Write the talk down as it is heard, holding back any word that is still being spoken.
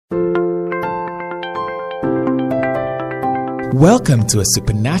Welcome to a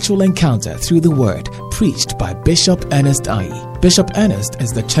supernatural encounter through the Word, preached by Bishop Ernest Ayi. Bishop Ernest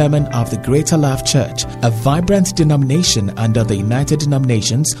is the chairman of the Greater Love Church, a vibrant denomination under the United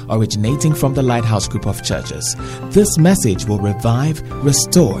Denominations originating from the Lighthouse Group of Churches. This message will revive,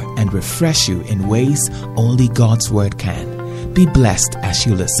 restore, and refresh you in ways only God's Word can. Be blessed as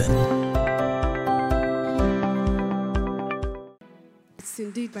you listen. It's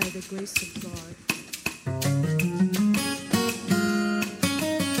indeed by the grace of God.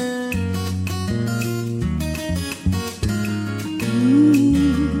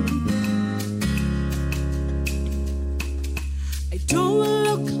 I don't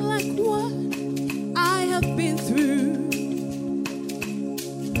look like what I have been through.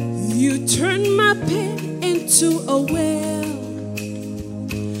 You turned my pain into a well.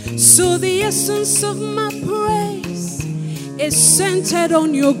 So the essence of my praise is centered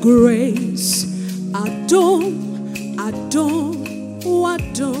on your grace. I don't.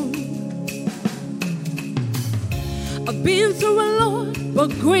 I've been through a lot,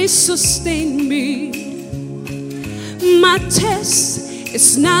 but grace sustained me. My test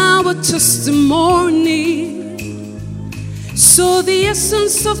is now a testimony. So the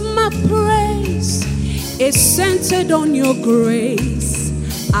essence of my praise is centered on your grace.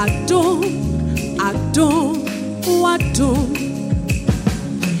 I don't.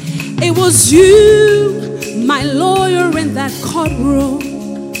 It was you, my lawyer in that courtroom.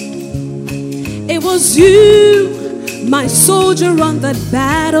 It was you, my soldier on that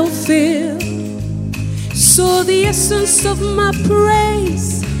battlefield. So the essence of my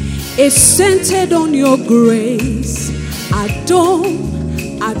praise is centered on your grace. I don't.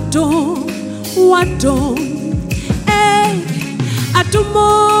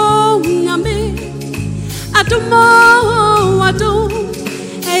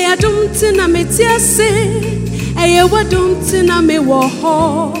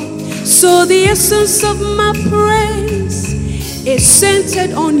 So the essence of my praise is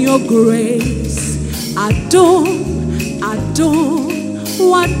centered on your grace. I don't.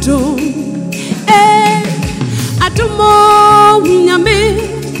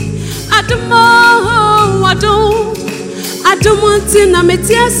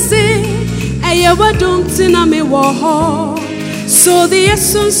 So the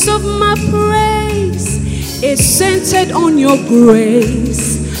essence of my praise is centered on your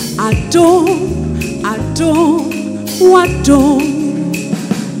grace.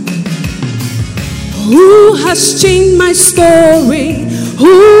 Who has changed my story?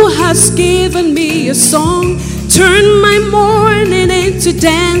 Who has given me a song? Turned my mourning into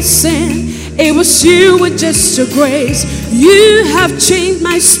dancing. It was you with just your grace. You have changed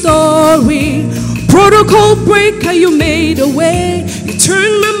my story. Protocol breaker, you made a way. You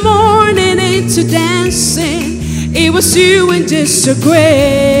turned my mourning into dancing. It was you and just your grace.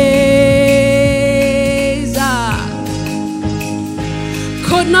 I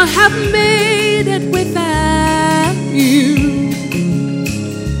could not have made it without you.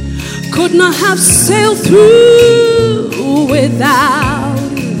 Could not have sailed through without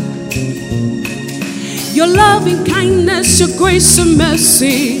you. Your loving kindness, your grace and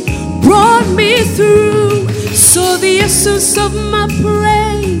mercy brought me through. So the essence of my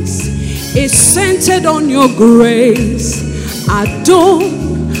praise is centered on your grace. I don't.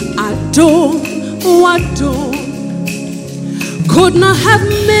 Could not have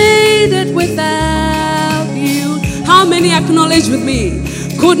made it without you. How many acknowledge with me?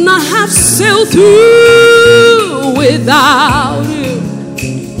 Could not have sailed through without you.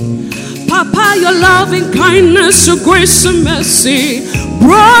 Papa, your loving kindness, your grace and mercy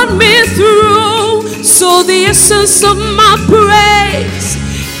brought me through. So the essence of my praise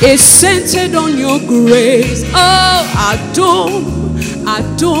is centered on your grace. Oh, I don't.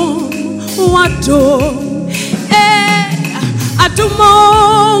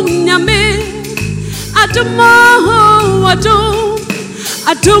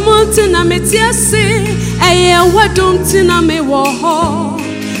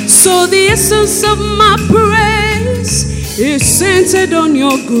 So the essence of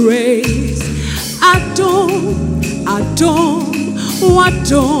my praise is centered on your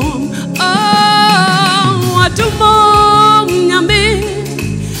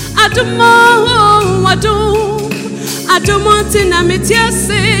grace.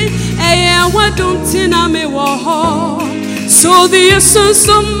 So the essence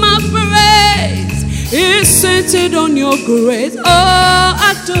of my praise is centered on your grace. Oh,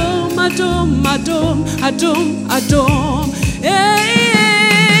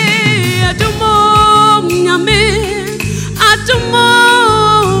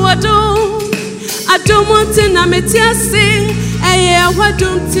 Adomontina metiasi, eye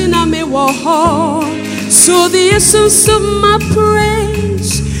wadumtina me woho. So the essence of my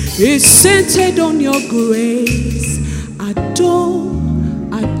praise is centered on your grace. Adore,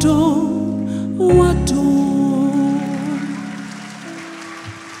 adore, adore.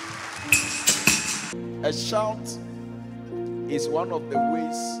 A shout is one of the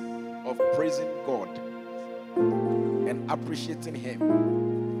ways of praising God and appreciating Him.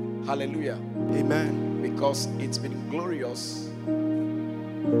 Hallelujah. Amen. Because it's been glorious.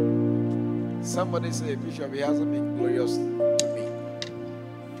 Somebody say, Bishop, it hasn't been glorious to me.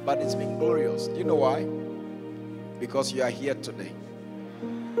 But it's been glorious. Do you know why? Because you are here today.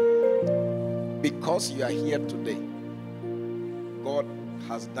 Because you are here today, God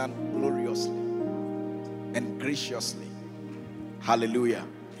has done gloriously and graciously. Hallelujah.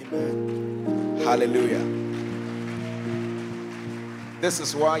 Amen. Hallelujah. This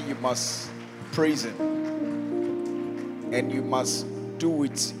is why you must praise Him. And you must do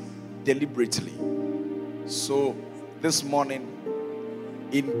it deliberately. So this morning,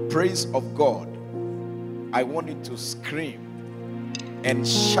 in praise of God, I want you to scream and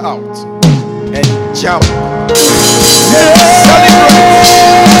shout and jump and celebrate.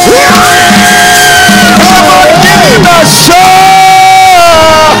 Come on, give me the show!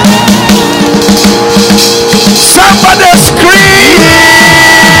 Somebody scream!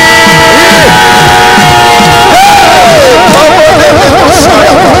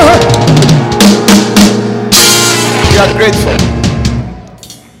 We are grateful.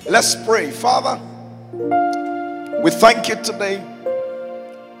 Let's pray. Father, we thank you today.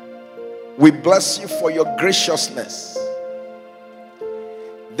 We bless you for your graciousness.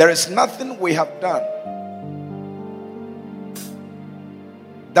 There is nothing we have done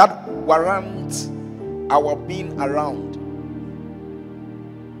that warrants our being around.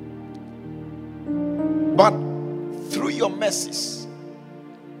 But through your mercies,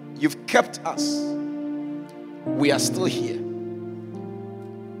 you've kept us. We are still here.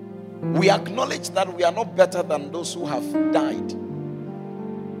 We acknowledge that we are not better than those who have died.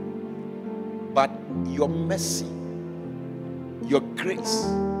 But your mercy, your grace,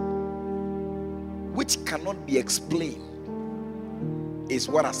 which cannot be explained, is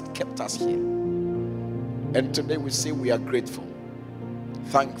what has kept us here. And today we say we are grateful,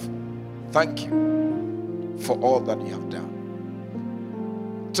 thankful. Thank you for all that you have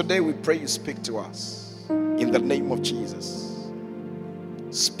done. Today we pray you speak to us in the name of Jesus.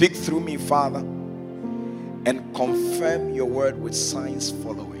 Speak through me, Father, and confirm your word with signs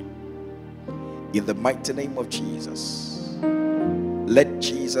following. In the mighty name of Jesus, let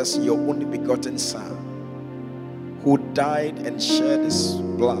Jesus, your only begotten Son, who died and shed his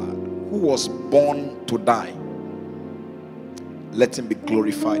blood, who was born to die, let him be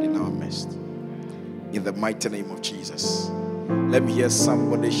glorified in our midst. In the mighty name of Jesus. Let me hear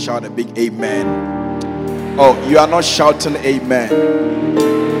somebody shout a big amen. Oh, you are not shouting amen.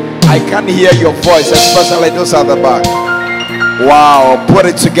 I can hear your voice, especially those at the back. Wow, put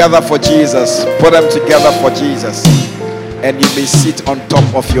it together for Jesus. Put them together for Jesus. And you may sit on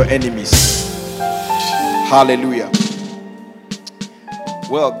top of your enemies. Hallelujah.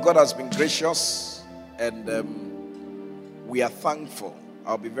 Well, God has been gracious, and we are thankful.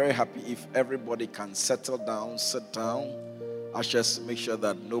 I'll be very happy if everybody can settle down, sit down. I just make sure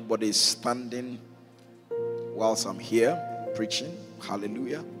that nobody is standing whilst I'm here preaching.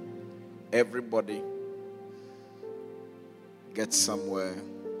 Hallelujah. Everybody get somewhere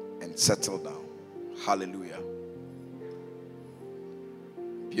and settle down. Hallelujah.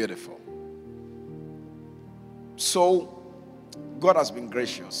 Beautiful. So, God has been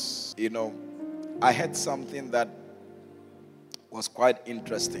gracious. You know, I had something that was quite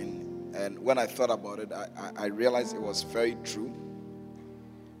interesting. And when I thought about it, I realized it was very true.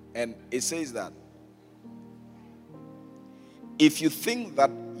 And it says that if you think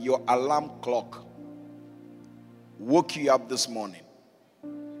that your alarm clock woke you up this morning,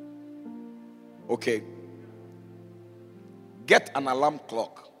 okay, get an alarm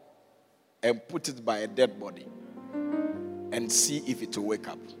clock and put it by a dead body and see if it will wake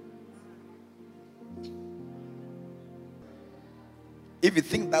up. If you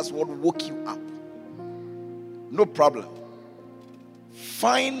think that's what woke you up, no problem.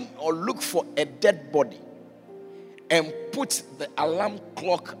 Find or look for a dead body and put the alarm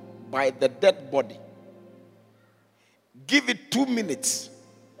clock by the dead body. Give it 2 minutes.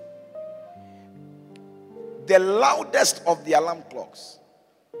 The loudest of the alarm clocks,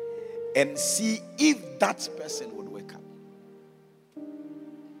 and see if that person would wake up.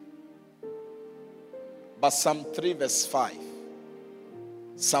 But Psalm 3 verse 5.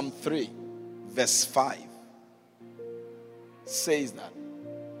 Psalm 3 verse 5 says that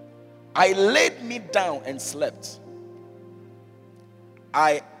I laid me down and slept.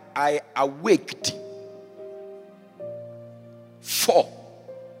 I awaked. 4.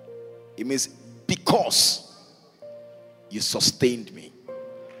 It means because you sustained me.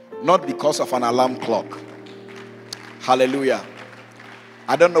 Not because of an alarm clock. Hallelujah.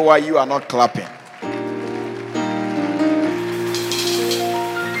 I don't know why you are not clapping.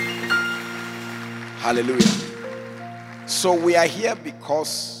 Hallelujah. So we are here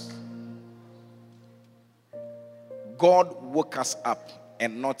because God woke us up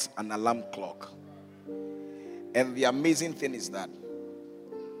and not an alarm clock. And the amazing thing is that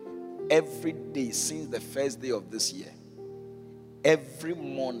every day since the first day of this year, every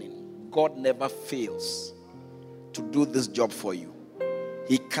morning, God never fails to do this job for you.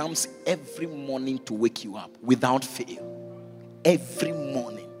 He comes every morning to wake you up without fail. Every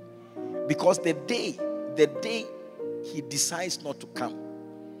morning. Because the day he decides not to come,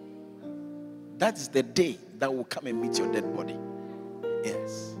 that is the day that will come and meet your dead body.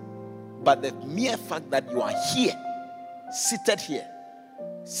 Yes. But the mere fact that you are here, seated here,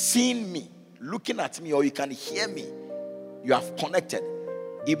 seeing me, looking at me, or you can hear me, you have connected.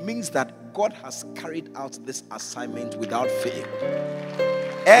 It means that God has carried out this assignment without fail.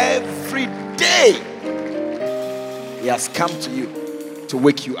 Every day, He has come to you to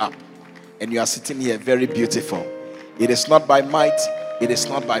wake you up. And you are sitting here very beautiful. It is not by might, it is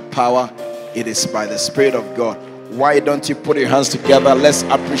not by power, it is by the Spirit of God. Why don't you put your hands together? Let's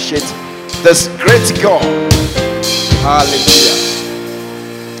appreciate this great God. Hallelujah.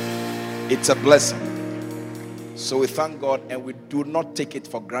 It's a blessing. So we thank God and we do not take it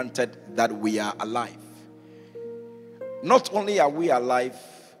for granted that we are alive. Not only are we alive,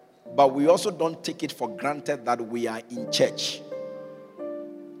 but we also don't take it for granted that we are in church.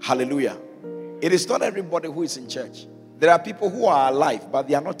 Hallelujah. It is not everybody who is in church. There are people who are alive, but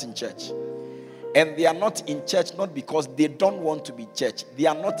they are not in church. And they are not in church not because they don't want to be church. They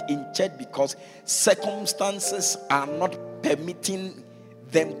are not in church because circumstances are not permitting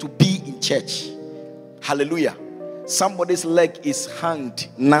them to be in church. Hallelujah. Somebody's leg is hanged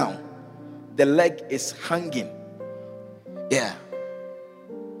now. The leg is hanging. Yeah.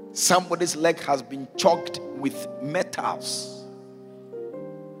 Somebody's leg has been choked with metals.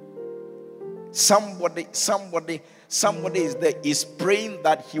 Somebody is there, is praying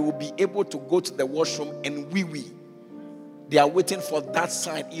that he will be able to go to the washroom and wee. They are waiting for that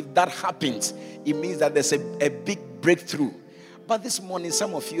sign. If that happens, it means that there's a big breakthrough. But this morning,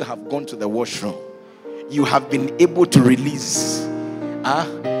 some of you have gone to the washroom. You have been able to release.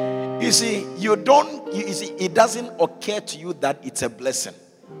 You see, it doesn't occur to you that it's a blessing.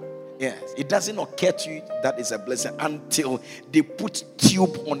 Yes, it doesn't occur to you that it's a blessing until they put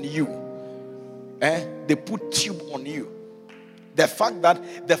tube on you. They put tube on you. The fact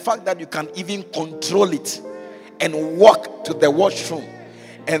that you can even control it and walk to the washroom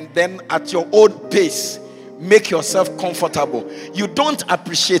and then at your own pace make yourself comfortable. You don't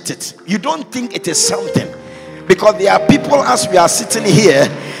appreciate it. You don't think it is something. Because there are people, as we are sitting here,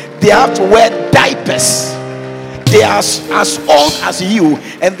 they have to wear diapers. They are as old as you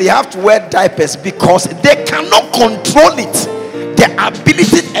and they have to wear diapers because they cannot control it. The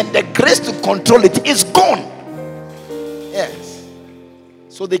ability and the grace to control it is gone. Yes.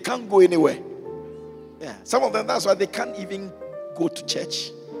 So they can't go anywhere. Yeah. Some of them, that's why they can't even go to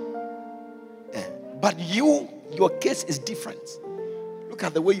church. Yeah. But your case is different. Look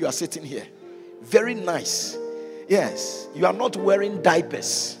at the way you are sitting here. Very nice. Yes. You are not wearing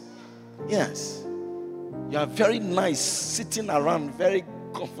diapers. Yes. You are very nice, sitting around, very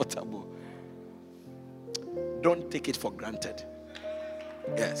comfortable. Don't take it for granted.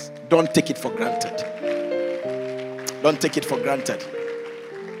 Yes. Don't take it for granted. Don't take it for granted.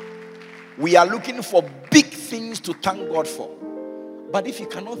 We are looking for big things to thank God for. But if you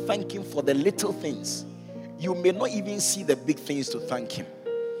cannot thank Him for the little things, you may not even see the big things to thank Him.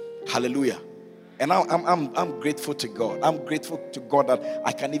 Hallelujah. And I'm grateful to God. I'm grateful to God that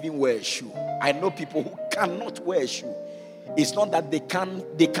I can even wear a shoe. I know people who cannot wear a shoe. It's not that they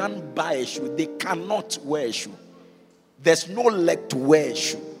can't buy a shoe. They cannot wear a shoe. There's no leg to wear a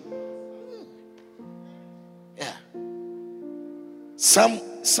shoe. Yeah.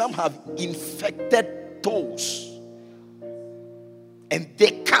 Some have infected toes. And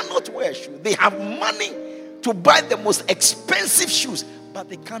they cannot wear a shoe. They have money to buy the most expensive shoes. But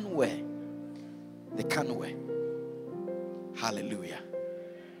they can't wear. They can't wear. Hallelujah.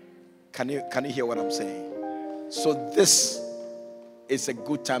 Can you hear what I'm saying? So this is a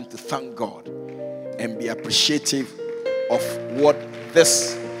good time to thank God and be appreciative of what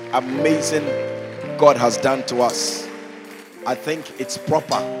this amazing God has done to us, I think it's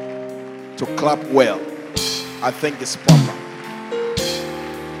proper to clap well. I think it's proper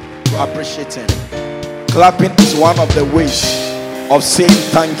to appreciate him. Clapping is one of the ways of saying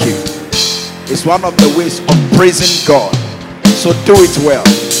thank you. It's one of the ways of praising God. So do it well.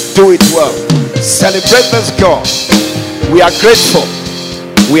 Do it well. Celebrate this God. We are grateful.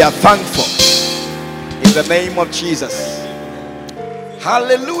 We are thankful. In the name of Jesus.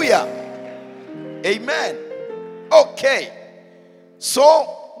 Hallelujah. Amen. Okay.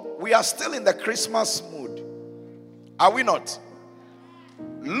 So we are still in the Christmas mood. Are we not?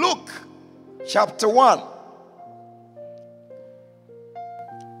 Luke chapter 1.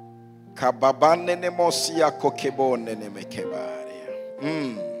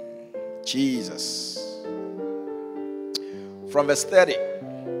 Jesus. From verse 30.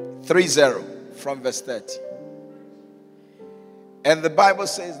 30. From verse 30. And the Bible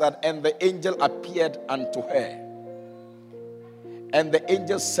says that, and the angel appeared unto her. And the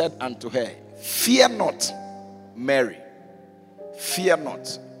angel said unto her, fear not, Mary. Fear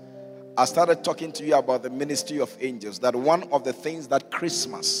not. I started talking to you about the ministry of angels. That one of the things that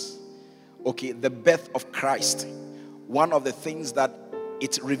Christmas, the birth of Christ, one of the things that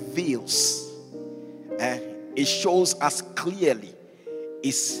it reveals, it shows us clearly,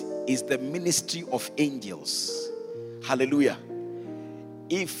 is the ministry of angels. Hallelujah.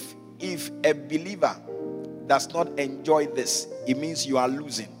 If a believer does not enjoy this, it means you are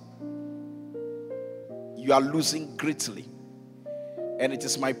losing. You are losing greatly. And it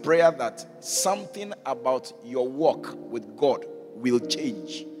is my prayer that something about your walk with God will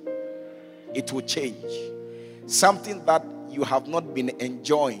change. It will change. Something that you have not been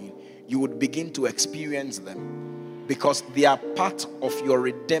enjoying, you would begin to experience them, because they are part of your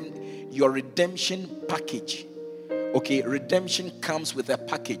redemption package. Redemption comes with a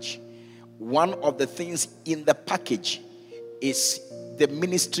package. One of the things in the package is the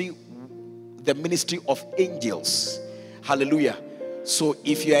ministry of angels. Hallelujah. So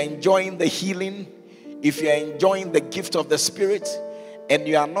if you are enjoying the healing, if you are enjoying the gift of the Spirit, and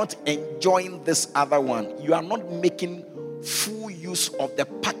you are not enjoying this other one, you are not making full use of the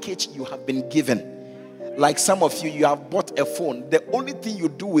package you have been given. Like some of you have bought a phone. The only thing you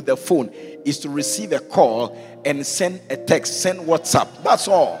do with the phone is to receive a call and send a text, send WhatsApp. That's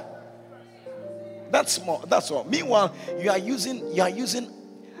all. That's all. Meanwhile, you are using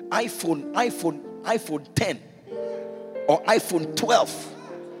iPhone 10 or iPhone 12.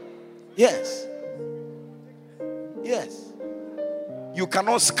 Yes. You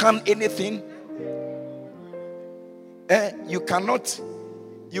cannot scan anything. You cannot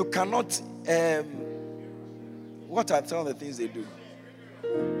what are some of the things they do?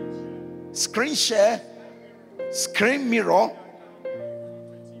 Screen share, screen mirror.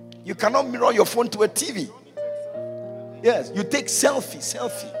 You cannot mirror your phone to a TV. Yes, you take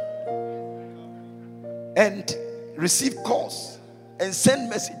selfie, and receive calls and send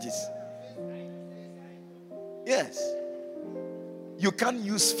messages. Yes. You can't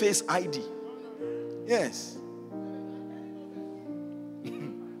use Face ID. Yes.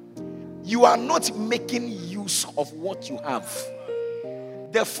 You are not making use of what you have.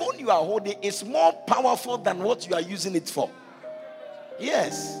 The phone you are holding is more powerful than what you are using it for.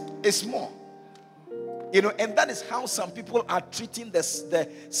 Yes, it's more. And that is how some people are treating the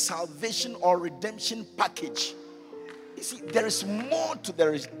salvation or redemption package. You see, there is more to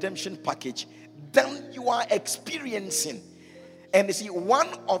the redemption package than you are experiencing. And you see, one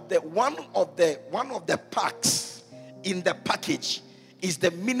of the packs in the package is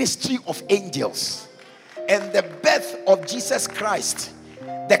the ministry of angels. And the birth of Jesus Christ,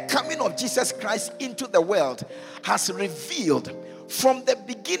 the coming of Jesus Christ into the world, has revealed from the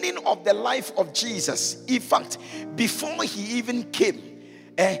beginning of the life of Jesus. In fact, before he even came,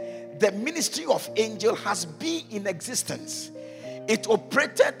 the ministry of angel has been in existence. It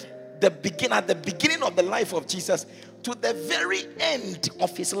operated at the beginning of the life of Jesus to the very end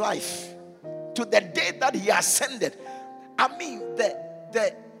of his life, to the day that he ascended. I mean,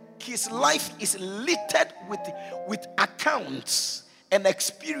 his life is littered with accounts and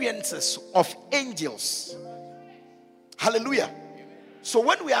experiences of angels. Hallelujah. So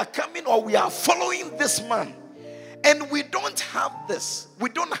when we are coming or we are following this man, and we don't have this, we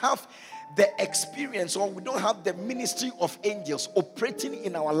don't have the experience, or we don't have the ministry of angels operating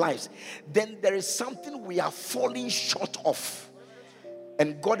in our lives, then there is something we are falling short of.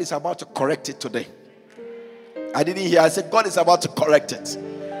 And God is about to correct it today. I didn't hear. I said God is about to correct it.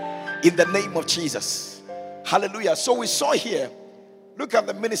 In the name of Jesus. Hallelujah. So we saw here, look at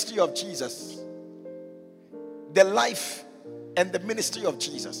the ministry of Jesus. The life and the ministry of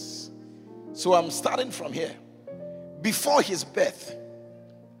Jesus. So I'm starting from here. Before his birth,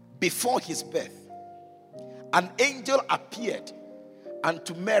 an angel appeared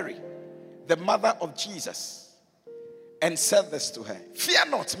unto Mary, the mother of Jesus, and said this to her: Fear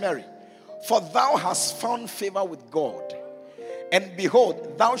not, Mary, for thou hast found favor with God. And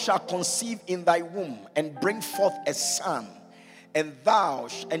behold, thou shalt conceive in thy womb and bring forth a son, and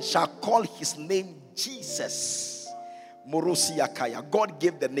shalt call his name Jesus. Morosiakaya. God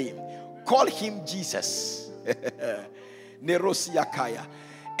gave the name. Call him Jesus. Nerosiakaya.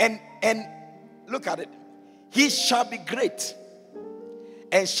 And look at it. He shall be great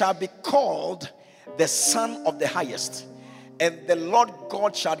and shall be called the Son of the Highest. And the Lord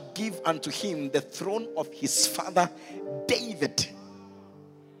God shall give unto him the throne of his father David.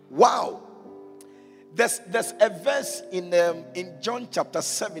 Wow. There's a verse in John chapter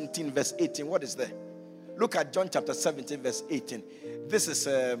 17 verse 18. What is there? Look at John chapter 17 verse 18. This is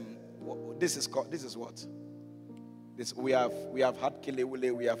what? We have had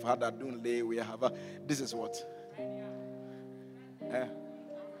Kelewule, we have had Adunle, we have this is what?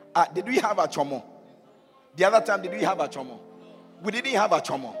 Did we have a chomo? The other time, did we have a chomo? We didn't have a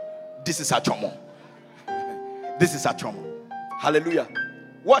chomo. This is a chomo. This is a chomo. Hallelujah.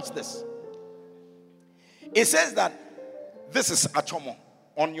 Watch this. It says that this is a chomo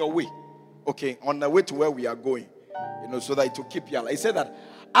on your way. Okay, on the way to where we are going. So that it will keep you alive. It said that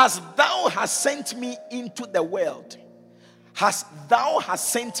as thou hast sent me into the world,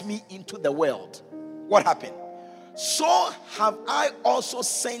 what happened? So have I also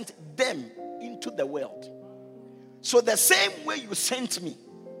sent them into the world. So the same way you sent me,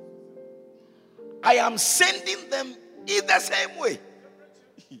 I am sending them in the same way.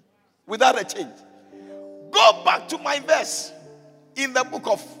 Without a change. Go back to my verse in the book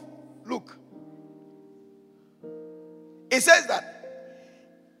of Luke. It says that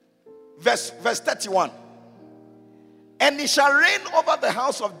verse 31. And he shall reign over the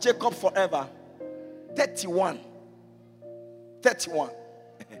house of Jacob forever. 31.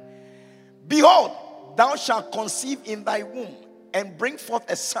 Behold, thou shalt conceive in thy womb and bring forth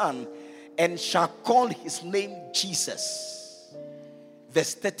a son, and shalt call his name Jesus.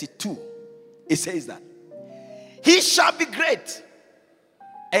 Verse 32. It says that he shall be great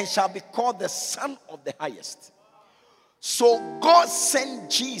and shall be called the Son of the Highest. So God sent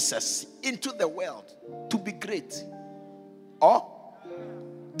Jesus into the world to be great. Or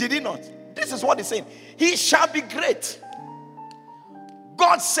did he not? This is what he's saying. He shall be great.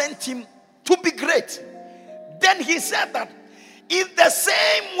 God sent him to be great. Then he said that in the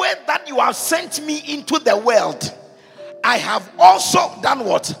same way that you have sent me into the world, I have also done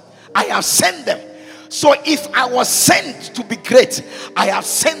what? I have sent them. So if I was sent to be great, I have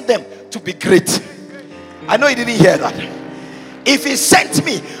sent them to be great. I know you didn't hear that. If he sent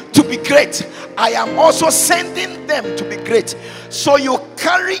me to be great, I am also sending them to be great. So you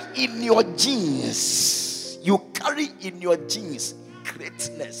carry in your genes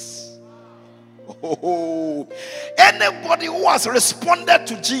greatness. Oh, anybody who has responded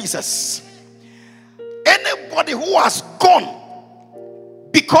to Jesus, anybody who has gone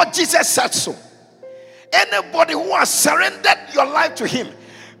because Jesus said so, anybody who has surrendered your life to him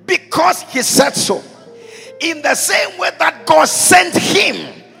because he said so, in the same way that God sent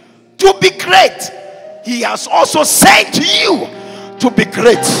him to be great, he has also sent you to be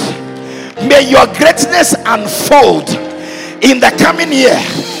great. May your greatness unfold in the coming year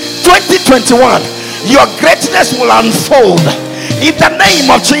 2021. Your greatness will unfold in the name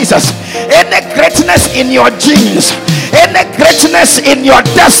of Jesus. Any greatness in your genes, any greatness in your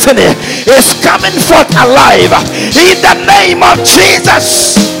destiny is coming forth alive in the name of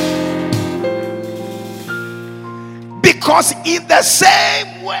Jesus. Because in the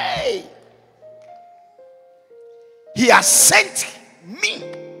same way he has sent me,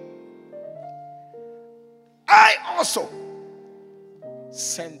 I also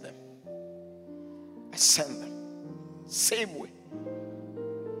send them. I send them. Same way.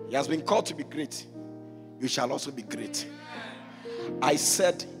 He has been called to be great. You shall also be great. I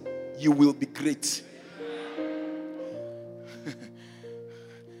said you will be great.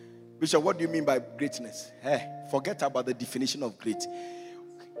 Bishop, what do you mean by greatness? Forget about the definition of great.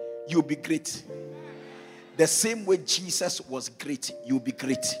 You'll be great. The same way Jesus was great, you'll be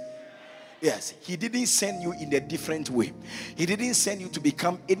great. Yes, he didn't send you in a different way. He didn't send you to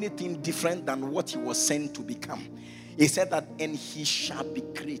become anything different than what he was sent to become. He said that, and he shall be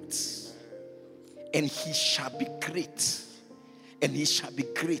great. And he shall be great. And he shall be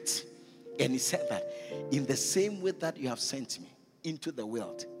great. And he said that, in the same way that you have sent me into the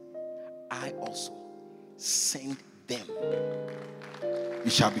world, I also send them, you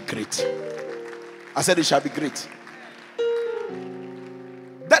shall be great. I said, you shall be great.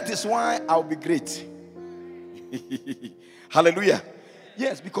 That is why I'll be great. Hallelujah.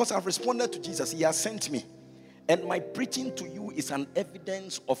 Yes, because I've responded to Jesus. He has sent me. And my preaching to you is an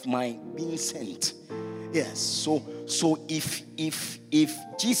evidence of my being sent. Yes. So if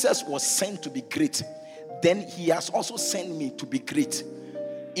Jesus was sent to be great, then he has also sent me to be great.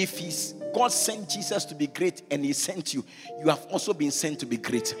 If God sent Jesus to be great and he sent you, you have also been sent to be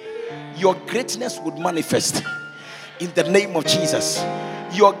great. Your greatness would manifest in the name of Jesus.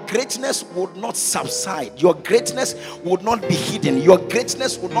 Your greatness would not subside. Your greatness would not be hidden. Your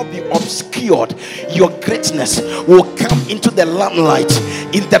greatness would not be obscured. Your greatness will come into the limelight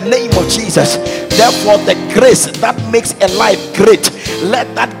in the name of Jesus. Therefore, the grace that makes a life great, let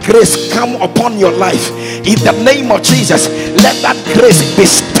that grace come upon your life in the name of Jesus. Let that grace be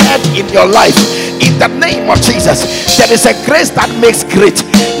stirred in your life in the name of Jesus. There is a grace that makes great.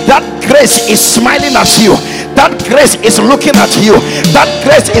 That grace is smiling at you. That grace is looking at you. That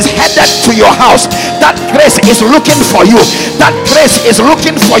grace is headed to your house. That grace is looking for you. That grace is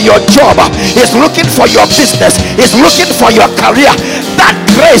looking for your job. Is looking for your business. Is looking for your career. That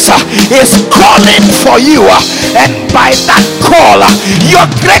grace is calling for you. And by that call, your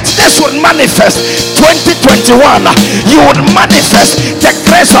greatness will manifest. 2021, you would manifest the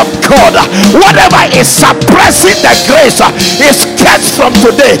grace of God. Whatever is suppressing the grace is kept from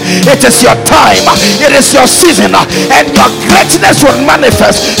today. It is your time. It is your season, and your greatness will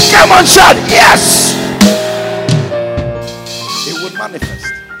manifest. Come on, shout yes. It will manifest.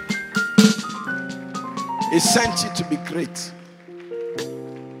 He sent you to be great.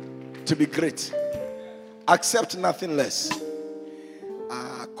 To be great. Accept nothing less.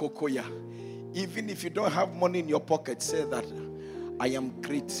 Kokoya. Even if you don't have money in your pocket, say that I am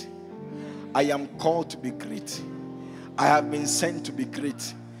great. I am called to be great. I have been sent to be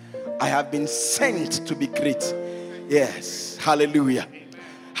great. I have been sent to be great. Yes. Hallelujah.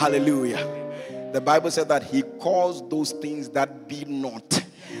 Hallelujah. The Bible said that he calls those things that be not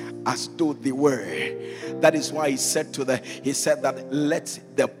as though they were. That is why he said that let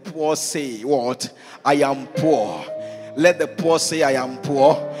the poor say what? I am poor. Let the poor say I am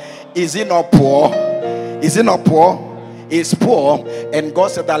poor. Is he not poor? Is he not poor? Is poor. And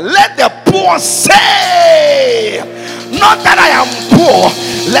God said that let the poor say, not that I am poor.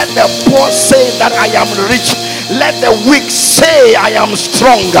 Let the poor say that I am rich. Let the weak say I am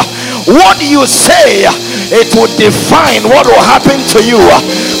strong. What you say, it will define what will happen to you.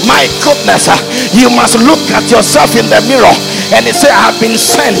 My goodness, you must look at yourself in the mirror and say, I have been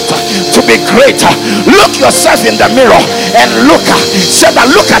sent to be great. Look yourself in the mirror and look. Say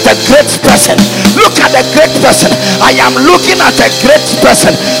that, look at a great person. Look at a great person. I am looking at a great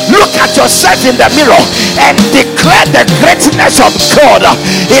person. Look at yourself in the mirror and declare the greatness of God.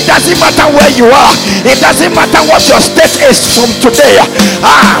 It doesn't matter where you are. It doesn't matter what your state is from today.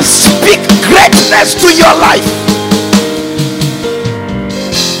 Speak greatness to your life.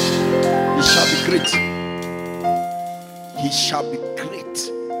 He shall be great. He shall be great.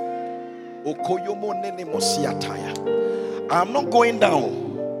 I'm not going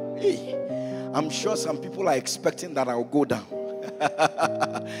down. Hey, I'm sure some people are expecting that I'll go down.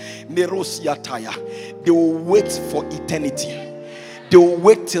 They will wait for eternity. They will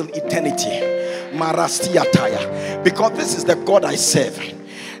wait till eternity. Because this is the God I serve.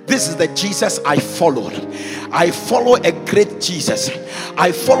 This is the Jesus I followed. I follow a great Jesus.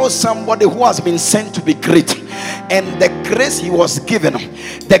 I follow somebody who has been sent to be great. And the grace he was given,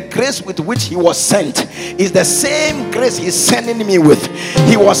 the grace with which he was sent, is the same grace he's sending me with.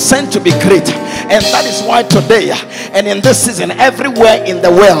 He was sent to be great. And that is why today and in this season, everywhere in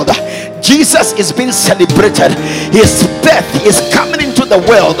the world, Jesus is being celebrated. His birth is coming into the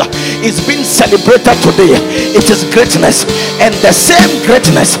world. It's being celebrated today. It is greatness. And the same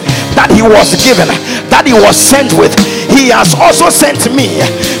greatness that he was given, that he was sent with, he has also sent me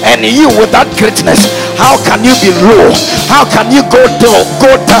and you with that greatness. How can you be low? How can you go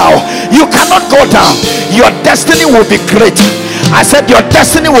down? You cannot go down. Your destiny will be great. I said your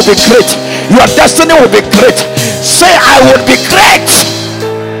destiny will be great. Your destiny will be great. Say, I will be great.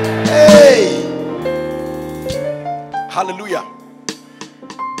 Hey. Hallelujah.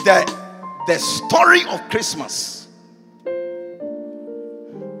 The story of Christmas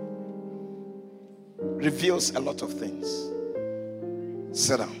reveals a lot of things.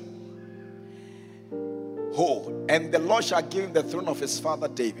 Sit down. Oh, and the Lord shall give him the throne of his father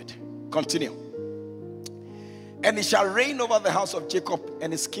David. Continue. And he shall reign over the house of Jacob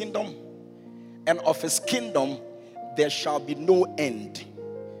and his kingdom, and of his kingdom there shall be no end.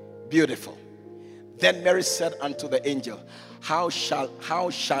 Beautiful. Then Mary said unto the angel, How shall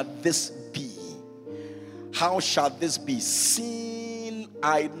this be? How shall this be? Seeing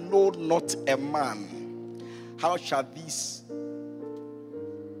I know not a man. How shall this?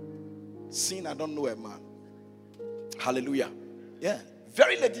 Seeing I don't know a man. Hallelujah. Yeah.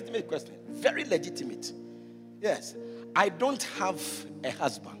 Very legitimate question. Very legitimate. Yes. I don't have a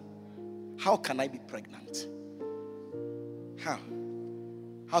husband. How can I be pregnant?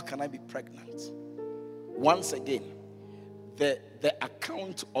 How can I be pregnant? Once again, the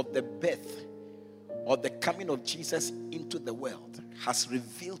account of the birth or the coming of Jesus into the world has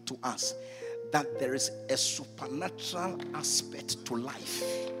revealed to us that there is a supernatural aspect to life.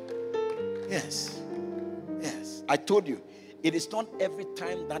 Yes. Yes. I told you, it is not every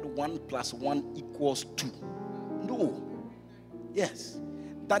time that 1 + 1 equals 2. No. Yes.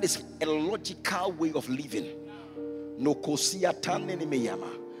 That is a logical way of living. No kosia tanene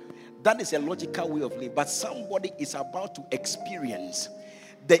meyama. That is a logical way of living. But somebody is about to experience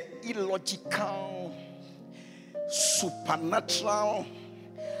the illogical, supernatural,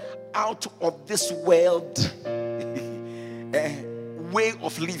 out of this world way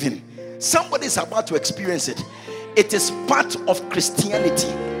of living. Somebody is about to experience it. It is part of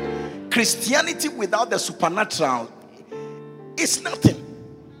Christianity. Christianity without the supernatural is nothing.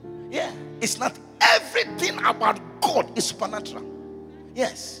 Yeah, it's not. Everything about God is supernatural.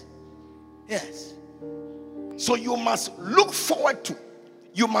 Yes. Yes. So you must look forward to,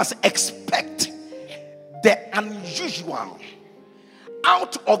 you must expect the unusual,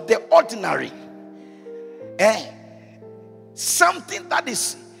 out of the ordinary. Something that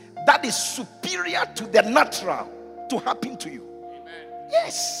is superior to the natural to happen to you. Amen.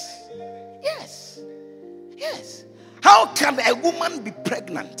 Yes. Yes. Yes. How can a woman be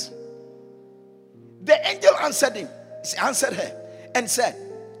pregnant? The angel answered her and said,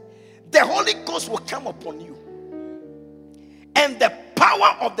 the Holy Ghost will come upon you, and the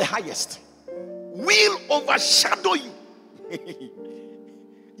power of the highest will overshadow you.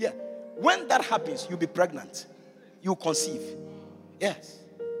 Yeah. When that happens, you'll be pregnant. You conceive. Yes.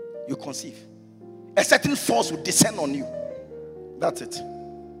 You conceive. A certain force will descend on you. That's it.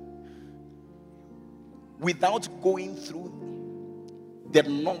 Without going through the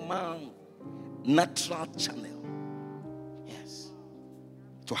normal, natural channel. Yes.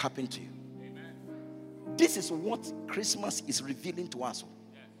 To happen to you. Amen. This is what Christmas is revealing to us.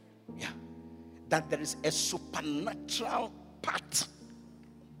 Yeah. That there is a supernatural part.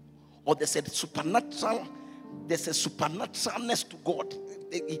 Or there's a supernaturalness to God.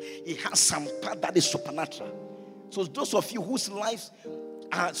 He has some part that is supernatural. So those of you whose lives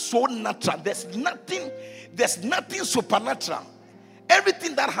are so natural, there's nothing supernatural.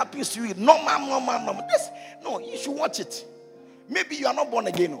 Everything that happens to you, normal. No, you should watch it. Maybe you are not born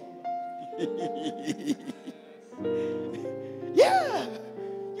again. No. Yeah,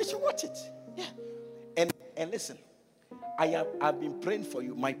 you should watch it. Yeah, and listen, I've been praying for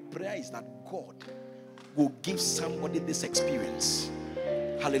you. My prayer is that God will give somebody this experience.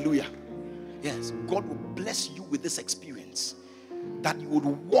 Hallelujah. Yes, God will bless you with this experience, that you would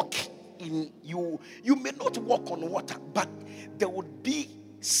walk in you may not walk on water, but there would be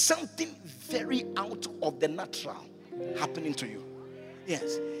something very out of the natural happening to you.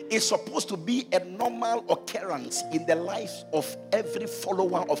 Yes, it's supposed to be a normal occurrence in the life of every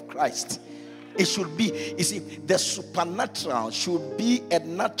follower of Christ. It should be, you see, the supernatural should be a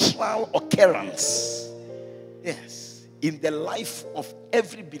natural occurrence. Yes, in the life of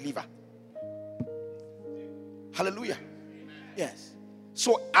every believer. Hallelujah. Yes.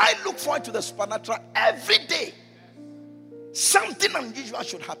 So I look forward to the supernatural every day. Something unusual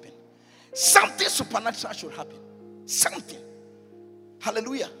should happen. Something supernatural should happen. Something.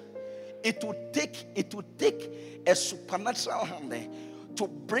 Hallelujah. It would take a supernatural hand to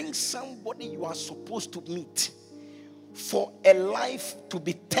bring somebody you are supposed to meet, for a life to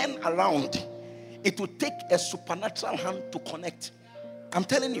be turned around. It would take a supernatural hand to connect. I'm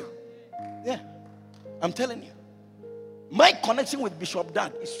telling you. Yeah. I'm telling you. My connection with Bishop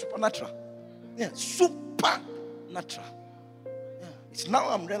Dad is supernatural. Yeah, supernatural. Yeah. It's now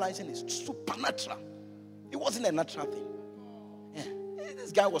I'm realizing it's supernatural. It wasn't a natural thing. Yeah.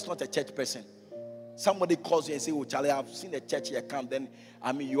 This guy was not a church person. Somebody calls you and says, "Oh, Charlie, I've seen the church here come." Then,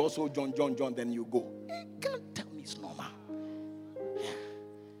 you also John, then you go. You can't tell me it's normal. Yeah.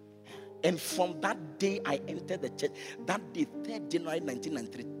 Yeah. And from that day I entered the church, that day, 3rd January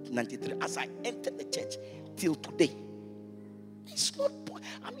 1993, as I entered the church till today, it's not,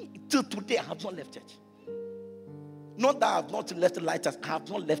 till today I have not left church. Not that I have not left the lighters, I have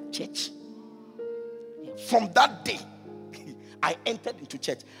not left church. From that day, I entered into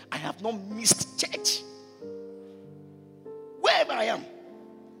church. I have not missed church. Wherever I am.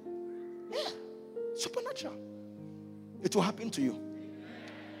 Yeah. Supernatural. It will happen to you.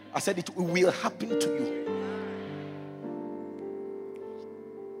 I said it will happen to you.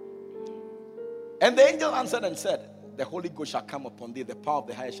 And the angel answered and said, the Holy Ghost shall come upon thee, the power of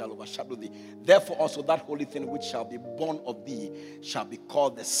the highest shall overshadow thee. Therefore also that holy thing which shall be born of thee shall be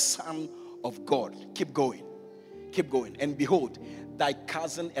called the Son of God. Keep going. Keep going. And behold, thy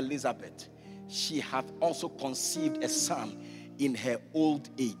cousin Elizabeth, she hath also conceived a son in her old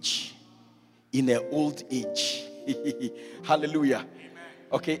age. In her old age. Hallelujah. Amen.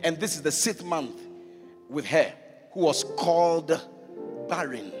 Okay, and this is the 6th month with her, who was called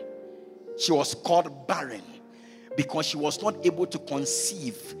barren. She was called barren because she was not able to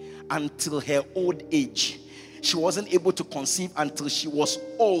conceive until her old age. She wasn't able to conceive until she was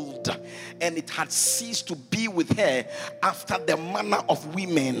old, and it had ceased to be with her after the manner of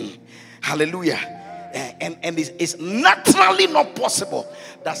women. Hallelujah. And it's naturally not possible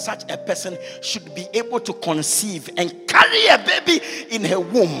that such a person should be able to conceive and carry a baby in her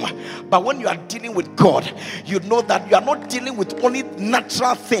womb. But when you are dealing with God, you know that you are not dealing with only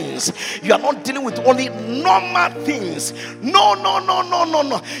natural things. You are not dealing with only normal things. No.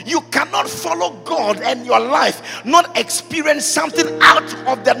 You cannot follow God and your life not experience something out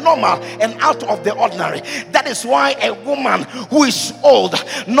of the normal and out of the ordinary. That is why a woman who is old,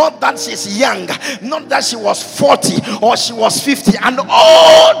 not that she's young, not that she was 40 or she was 50, an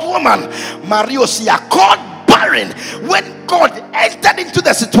old woman, Mariosia, called barren. When God entered into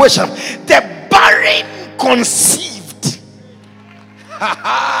the situation, the barren conceived.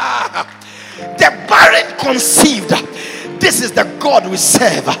 The barren conceived. This is the God we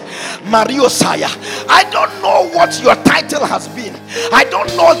serve. Mariosaya. I don't know what your title has been. I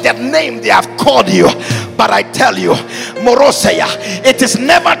don't know the name they have called you. But I tell you, Morosaya, it is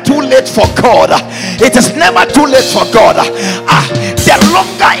never too late for God. It is never too late for God. The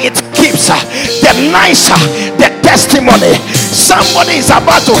longer it keeps, the nicer the testimony. Somebody is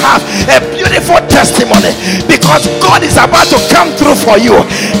about to have a beautiful testimony because God is about to come through for you.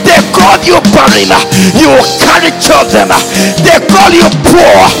 They call you barren, you will carry children. They call you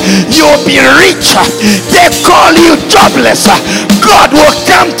poor, you will be rich. They call you jobless, God will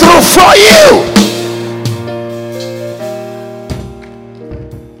come through for you.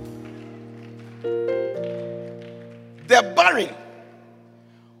 The barren,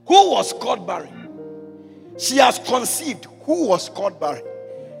 who was called barren? She has conceived. Who was called barren?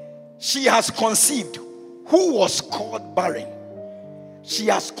 She has conceived. Who was called barren? She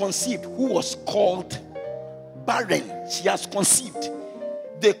has conceived. Who was called barren? She has conceived.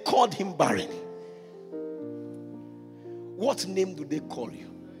 They called him barren. What name do they call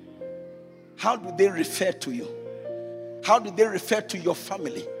you? How do they refer to you? How do they refer to your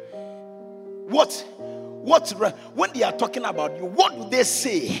family? When they are talking about you, what do they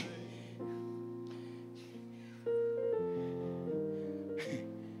say?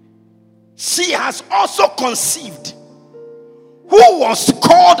 She has also conceived. Who was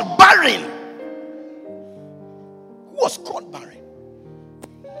called barren? Who was called barren?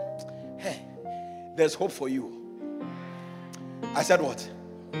 Hey, there's hope for you. I said what?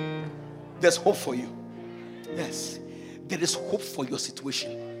 There's hope for you. Yes, there is hope for your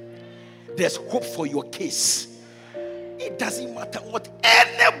situation. There's hope for your case. It doesn't matter what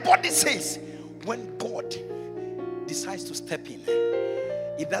anybody says. When God decides to step in,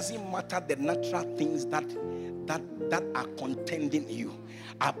 it doesn't matter the natural things that are contending you,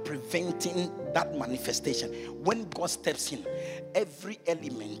 are preventing that manifestation. When God steps in, every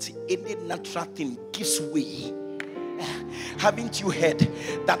element, any natural thing gives way. Haven't you heard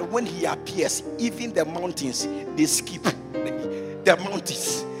that when he appears, even the mountains, they skip? The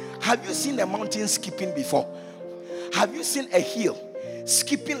mountains. Have you seen a mountain skipping before? Have you seen a hill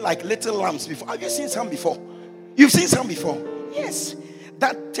skipping like little lambs before? Have you seen some before? You've seen some before? Yes.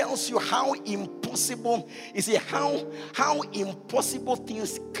 That tells you how impossible is it, how impossible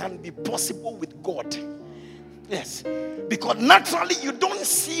things can be possible with God. Yes. Because naturally you don't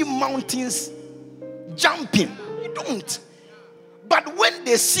see mountains jumping. You don't. But when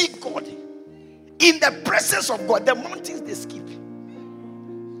they see God, in the presence of God, the mountains, they skip.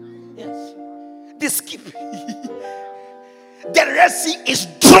 Yes. They skip. The Red Sea is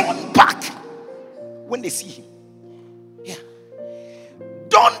drawn back when they see him. Yeah.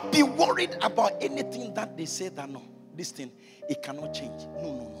 Don't be worried about anything that they say that no, this thing, it cannot change.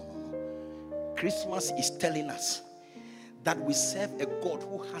 No. Christmas is telling us that we serve a God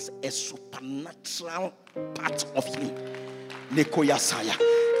who has a supernatural part of him.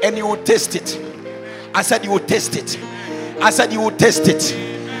 And you will taste it. I said you will taste it. I said you will taste it.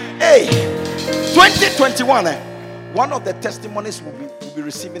 Hey, 2021, one of the testimonies we'll be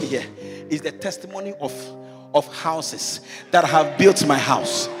receiving here is the testimony of houses that have built my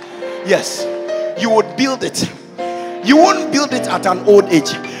house. Yes, you would build it. You won't build it at an old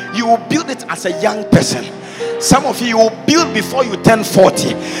age. You will build it as a young person. Some of you will build before you turn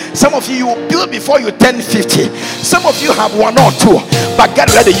 40. Some of you will build before you turn 50. Some of you have 1 or 2. But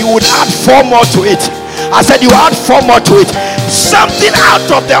get ready, you would add 4 more to it. I said you add 4 more to it. Something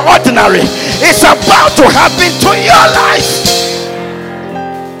out of the ordinary is about to happen to your life.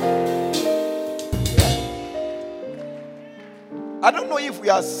 I don't know if we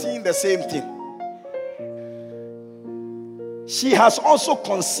are seeing the same thing. She has also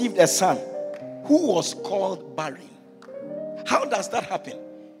conceived a son who was called barren. How does that happen?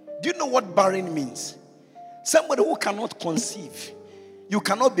 Do you know what barren means? Somebody who cannot conceive. You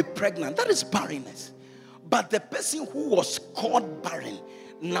cannot be pregnant. That is barrenness. But the person who was called barren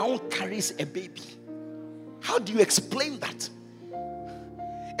now carries a baby. How do you explain that?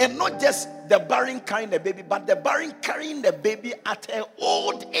 And not just the barren carrying the baby, but the barren carrying the baby at her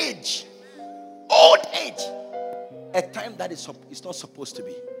old age. Old age. A time that is not supposed to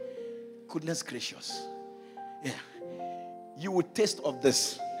be. Goodness gracious. Yeah. You will taste of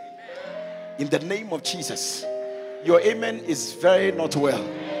this. In the name of Jesus. Your amen is very not well.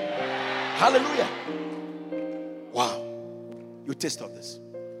 Hallelujah. Wow. You taste of this.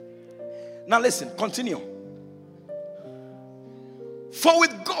 Now listen, continue. For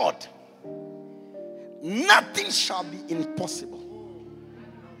with God, nothing shall be impossible.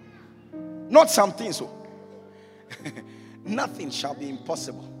 Not something so. Nothing shall be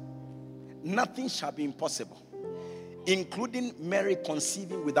impossible. Nothing shall be impossible. Including Mary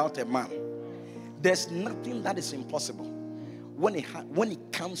conceiving without a man. There's nothing that is impossible. When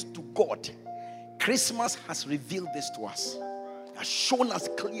it comes to God, Christmas has revealed this to us. Has shown us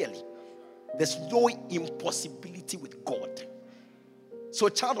clearly. There's no impossibility with God. So,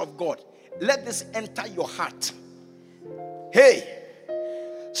 child of God, let this enter your heart. Hey,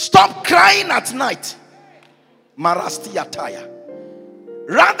 stop crying at night. Marasti attire.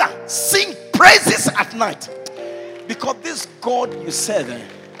 Rather, sing praises at night. Because this God you serve,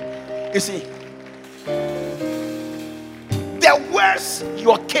 you see, the worse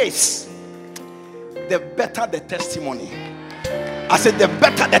your case, the better the testimony. I said, the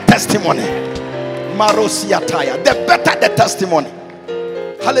better the testimony. Marosi attire. The better the testimony.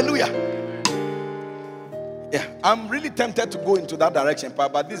 Hallelujah. Yeah, I'm really tempted to go into that direction,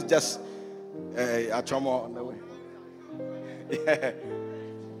 but this is just a trauma on the way. Yeah,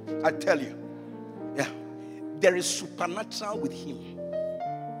 I tell you, yeah, there is supernatural with him.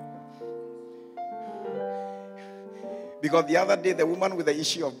 Because the other day, the woman with the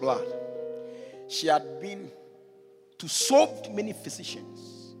issue of blood, she had been to so many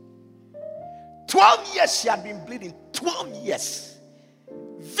physicians. 12 years she had been bleeding. 12 years.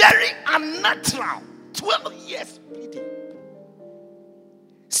 Very unnatural. 12 years bleeding.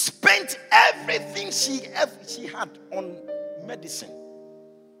 Spent everything she had on medicine.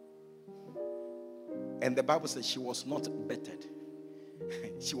 And the Bible says she was not bettered.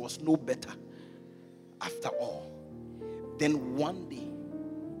 She was no better after all. Then one day,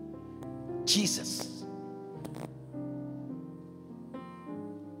 Jesus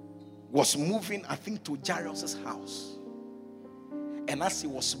was moving, I think, to Jairus' house. And as he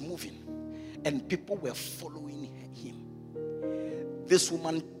was moving, and people were following him, this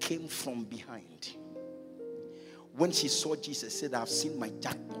woman came from behind. When she saw Jesus, said, I've seen my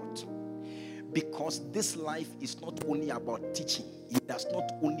jackpot. Because this life is not only about teaching. He does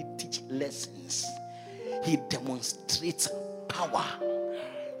not only teach lessons. He demonstrates power.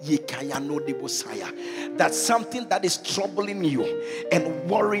 That's something that is troubling you and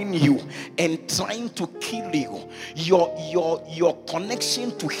worrying you and trying to kill you. Your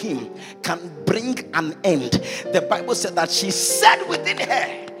connection to him can bring an end. The Bible said that she said within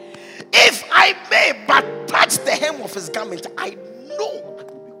her, if I may but touch the hem of his garment, I know I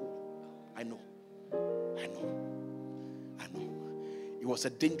will be whole. I know. It was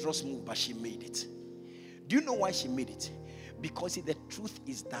a dangerous move, but she made it. Do you know why she made it? Because the truth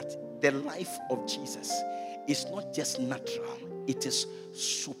is that the life of Jesus is not just natural, it is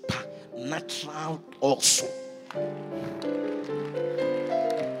supernatural also.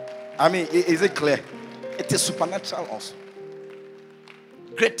 I mean, is it clear? It is supernatural also.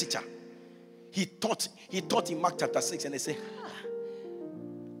 Great teacher. He taught in Mark chapter 6, and they say,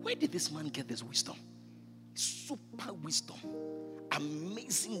 where did this man get this wisdom? Super wisdom.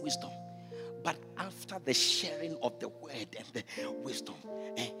 Amazing wisdom. But after the sharing of the word and the wisdom,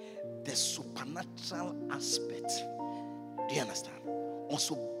 the supernatural aspect Do you understand?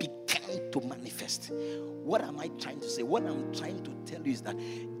 Also began to manifest. What am I trying to say? What I'm trying to tell you is that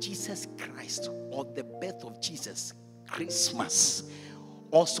Jesus Christ, or the birth of Jesus, Christmas,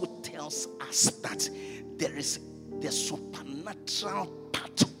 also tells us that there is the supernatural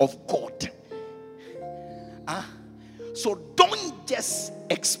part of God. So don't just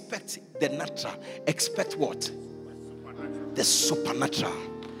expect the natural. Expect what? The supernatural.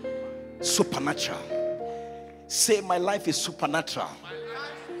 Supernatural. Say, my life is supernatural.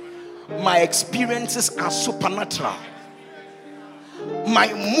 My experiences are supernatural.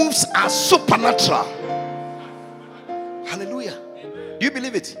 My moves are supernatural. Hallelujah. Do you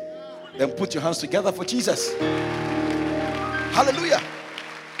believe it? Then put your hands together for Jesus. Hallelujah.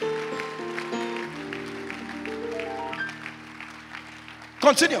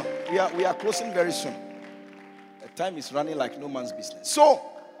 Continue. We are closing very soon. The time is running like no man's business. So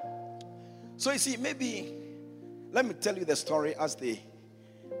you see, maybe let me tell you the story as they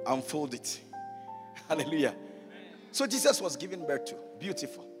unfold it. Hallelujah. So Jesus was given birth to.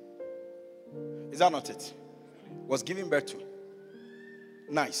 Beautiful. Is that not it? Was given birth to.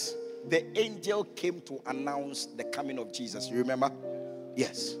 Nice. The angel came to announce the coming of Jesus. You remember?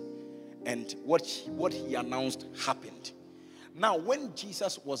 Yes. And what he announced happened. Now, when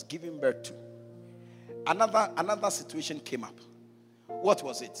Jesus was giving birth to, another situation came up. What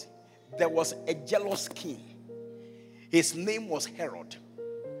was it? There was a jealous king. His name was Herod.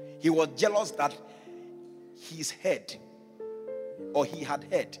 He was jealous that he had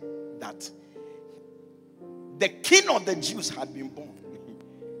heard that the king of the Jews had been born.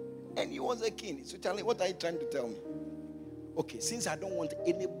 And he was a king. So tell me, what are you trying to tell me? Okay, since I don't want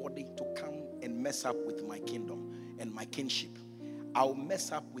anybody to come and mess up with my kingdom and my kingship, I'll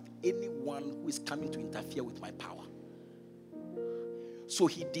mess up with anyone who is coming to interfere with my power. So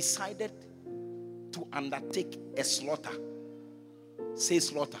he decided to undertake a slaughter. Say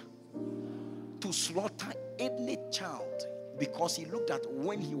slaughter. To slaughter any child, because he looked at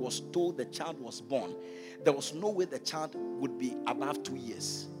when he was told the child was born, there was no way the child would be above 2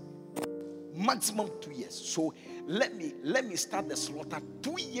 years. Maximum 2 years. So let me start the slaughter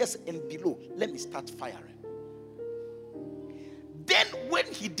 2 years and below. Let me start firing. Then when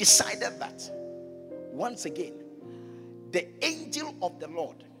he decided that, once again, the angel of the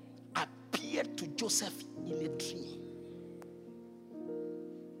Lord appeared to Joseph in a dream.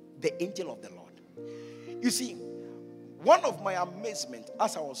 The angel of the Lord. You see, one of my amazement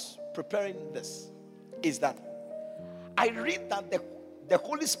as I was preparing this is that I read that the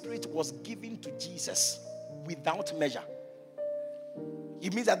Holy Spirit was given to Jesus without measure.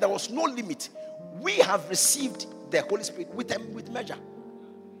 It means that there was no limit. We have received the Holy Spirit with measure.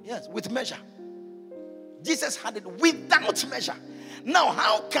 Yes, with measure. Jesus had it without measure. Now,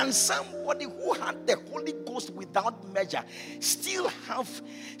 how can somebody who had the Holy Ghost without measure still have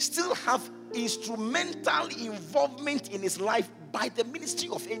instrumental involvement in his life by the ministry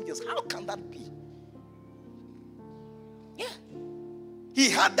of angels? How can that be? Yeah. He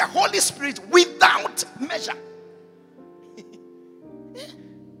had the Holy Spirit without measure. Yeah.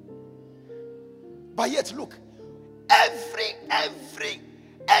 But yet, look,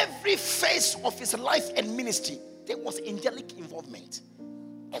 every phase of his life and ministry, there was angelic involvement.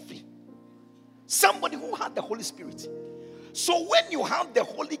 Somebody who had the Holy Spirit. So when you have the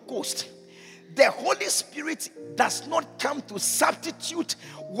Holy Ghost, the Holy Spirit does not come to substitute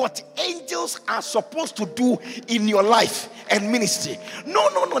what angels are supposed to do in your life and ministry. No,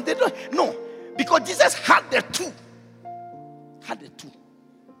 they don't. No, because Jesus had the two.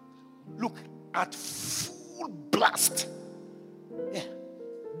 Look, at full blast. Yeah.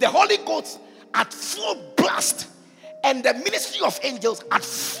 The Holy Ghost at full blast. And the ministry of angels at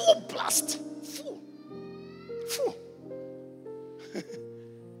full blast. Full.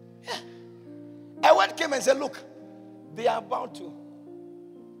 Yeah. And one came and said, look, they are about to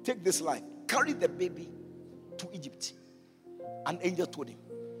take this life. Carry the baby to Egypt. An angel told him.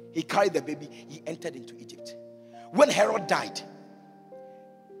 He carried the baby. He entered into Egypt. When Herod died,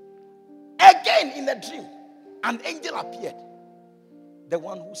 again in a dream, an angel appeared. The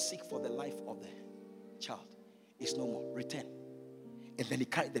one who seeks for the life of the child is no more. Return. And then he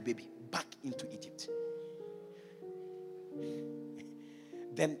carried the baby back into Egypt.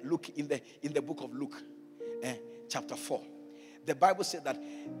 Then look in the book of Luke, chapter 4. The Bible said that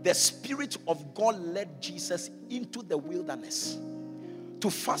the Spirit of God led Jesus into the wilderness to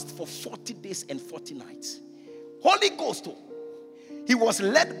fast for 40 days and 40 nights. Holy Ghost, he was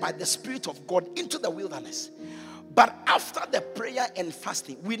led by the Spirit of God into the wilderness. But after the prayer and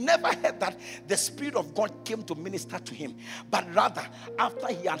fasting, we never heard that the Spirit of God came to minister to him. But rather, after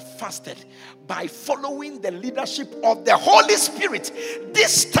he had fasted, by following the leadership of the Holy Spirit,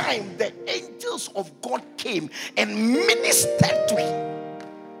 this time the angels of God came and ministered to him.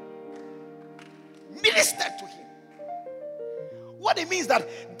 Ministered to him. What it means that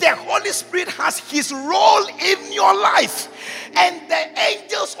the Holy Spirit has his role in your life, and the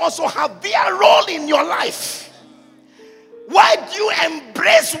angels also have their role in your life. Why do you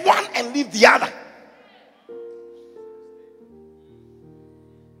embrace one and leave the other?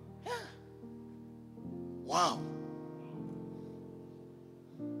 Yeah. Wow.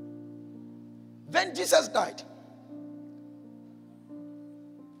 Then Jesus died.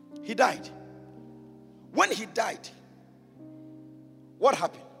 He died. When he died, what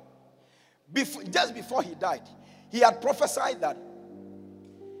happened? Just before he died, he had prophesied that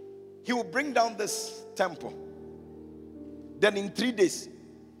he will bring down this temple. Then in 3 days,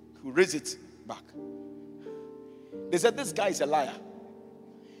 he will raise it back. They said, this guy is a liar.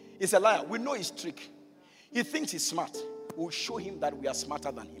 He's a liar. We know his trick. He thinks he's smart. We'll show him that we are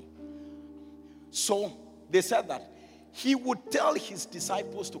smarter than him. So they said that he would tell his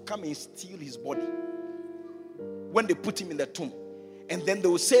disciples to come and steal his body when they put him in the tomb. And then they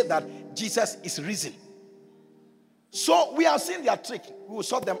will say that Jesus is risen. So we have seen their trick. We will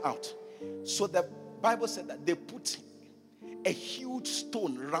sort them out. So the Bible said that they put a huge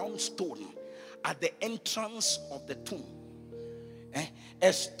stone, round stone, at the entrance of the tomb.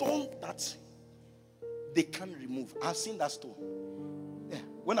 A stone that they can't remove. I've seen that stone. Yeah.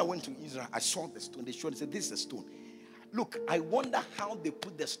 When I went to Israel, I saw the stone. They showed, they said, this is a stone. Look, I wonder how they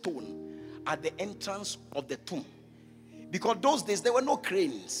put the stone at the entrance of the tomb. Because those days, there were no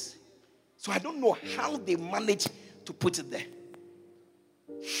cranes. So I don't know how they managed to put it there.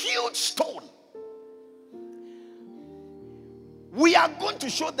 Huge stone. We are going to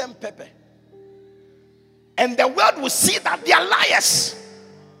show them pepper. And the world will see that they are liars.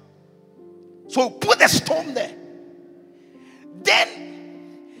 So put the stone there.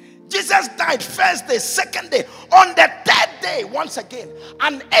 Then Jesus died first day, second day. On the third day, once again,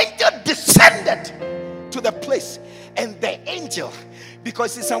 an angel descended to the place. And the angel,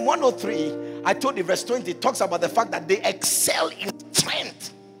 because in Psalm 103, I told you verse 20, it talks about the fact that they excel in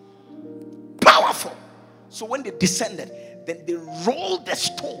strength. Powerful. So when they descended, then they rolled the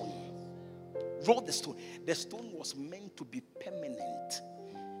stone. Rolled the stone. The stone was meant to be permanent,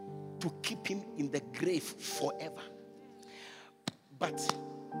 to keep him in the grave forever. But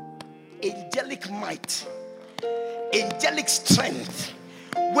angelic might, angelic strength,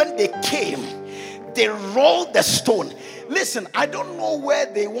 when they came, they rolled the stone. Listen, I don't know where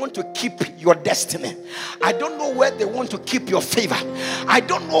they want to keep your destiny. I don't know where they want to keep your favor. I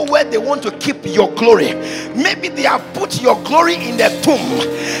don't know where they want to keep your glory. Maybe they have put your glory in the tomb,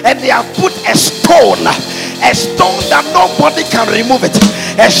 and they have put a stone that nobody can remove it.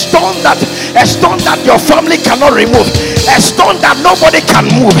 A stone that your family cannot remove. A stone that nobody can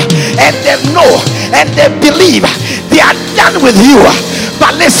move. And they know and they believe they are done with you.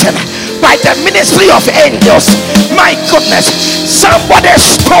 But listen, by the ministry of angels, my goodness,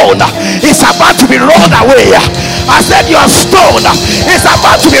 somebody's stone is about to be rolled away. I said your stone is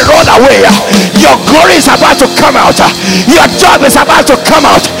about to be rolled away. Your glory is about to come out. Your job is about to come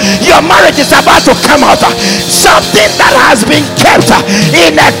out. Your marriage is about to come out. Something that has been kept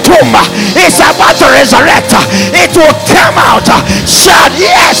in a tomb is about to resurrect. It will come out. Shout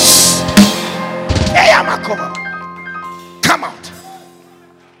yes. Come out.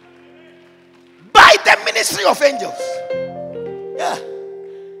 By the ministry of angels. Yeah.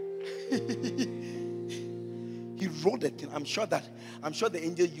 He rolled it. I'm sure the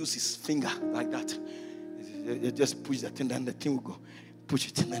angel used his finger like that. They just push the thing, then the thing will go. Push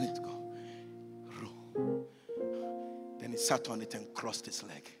it, and then it go. Roll. Then he sat on it and crossed his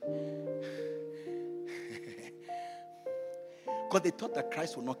leg. Because they thought that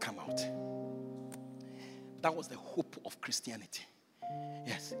Christ would not come out. That was the hope of Christianity.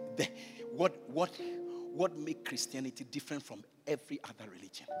 Yes. What made Christianity different from every other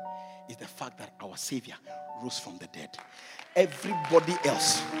religion is the fact that our Savior rose from the dead. Everybody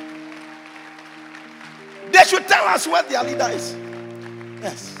else, they should tell us where their leader is.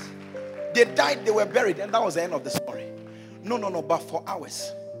 Yes. They died, they were buried, and that was the end of the story. No, but for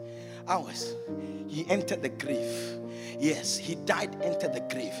hours, he entered the grave. Yes, he died, entered the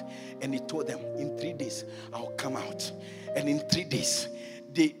grave, and he told them, in 3 days, I'll come out. And in 3 days,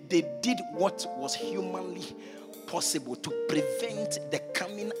 they did what was humanly possible to prevent the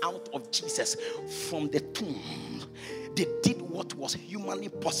coming out of Jesus from the tomb. They did what what was humanly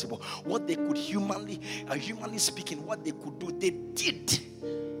possible, what they could humanly speaking, what they could do, they did.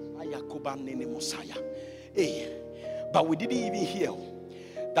 Hey, but we didn't even hear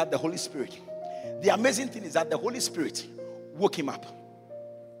that the Holy Spirit. The amazing thing is that the Holy Spirit woke him up.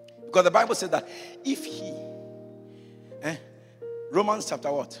 Because the Bible says that if he, Romans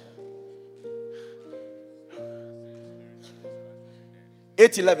chapter what?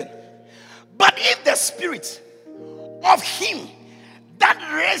 8:11. But if the Spirit of him that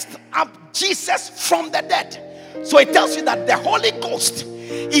raised up Jesus from the dead. So it tells you that the Holy Ghost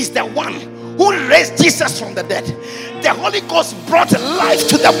is the one who raised Jesus from the dead. The Holy Ghost brought life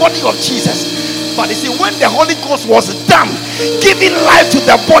to the body of Jesus. But you see, when the Holy Ghost was done giving life to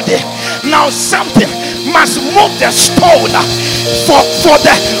the body, now something must move the stone for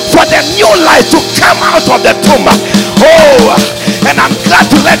the new life to come out of the tomb. Oh, and I'm glad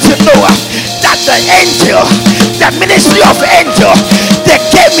to let you know that the angel, the ministry of angel, they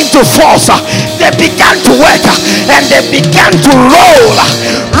came into force. They began to work and they began to roll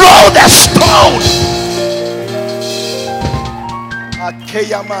the stone.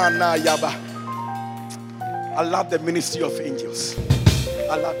 I love the ministry of angels.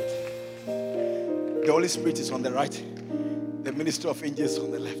 I love it. The Holy Spirit is on the right. The ministry of angels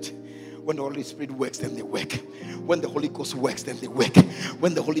on the left. When the Holy Spirit works, then they work. When the Holy Ghost works, then they work.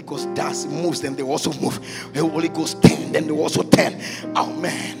 When the Holy Ghost does, moves, then they also move. When the Holy Ghost turns, then they also turn. Oh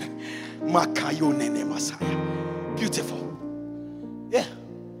man. Beautiful. Yeah.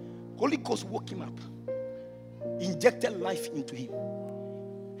 Holy Ghost woke him up. Injected life into him.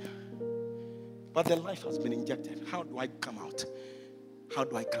 But the life has been injected. How do I come out? How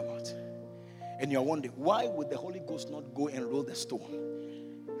do I come out? And you're wondering, why would the Holy Ghost not go and roll the stone?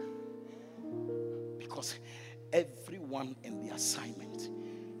 Because everyone in the assignment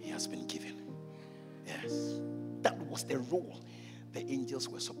he has been given. Yes. That was the role the angels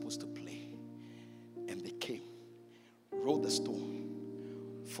were supposed to play. And they came, rolled the stone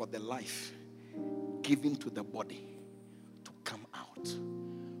for the life given to the body to come out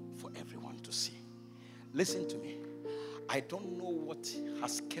for everyone to see. Listen to me. I don't know what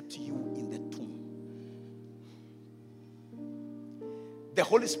has kept you in the tomb. The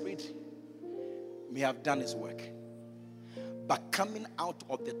Holy Spirit may have done his work, but coming out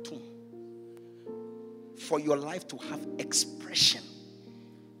of the tomb for your life to have expression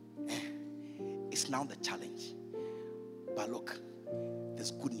is now the challenge. But look,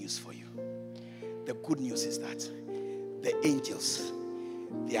 there's good news for you. The good news is that the angels,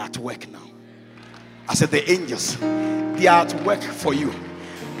 they are at work now. I said the angels, they are at work for you.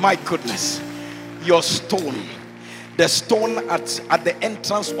 My goodness, your stone, the stone at the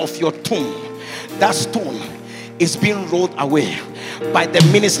entrance of your tomb, that stone is being rolled away by the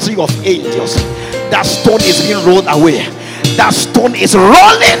ministry of angels. That stone is being rolled away. That stone is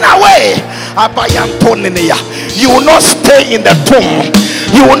rolling away. You will not stay in the tomb.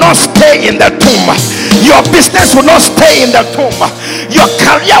 You will not stay in the tomb. Your business will not stay in the tomb. Your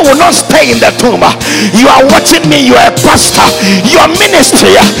career will not stay in the tomb. You are watching me, you are a pastor. Your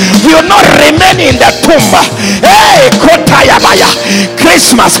ministry will not remain in the tomb. Hey, Kotayabaya.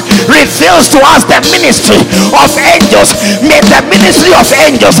 Christmas reveals to us the ministry of angels. May the ministry of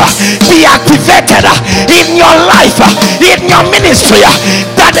angels be activated in your life, in your ministry.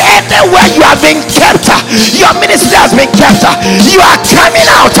 That anywhere you have been kept, your ministry has been kept. You are coming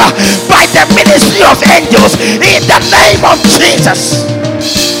out by the ministry of angels in the name of Jesus.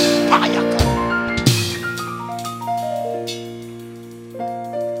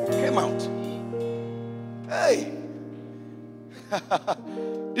 Came out. Hey.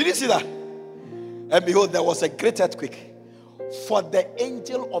 Did you see that? And behold, there was a great earthquake. For the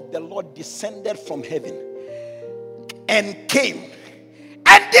angel of the Lord descended from heaven and came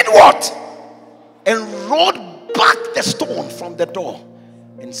and did what? And rolled back the stone from the door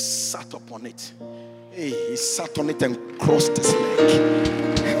and sat upon it. Hey, he sat on it and crossed his leg.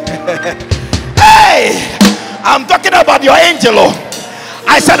 Hey, I'm talking about your angel.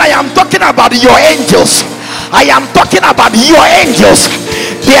 I said I am talking about your angels. I am talking about your angels.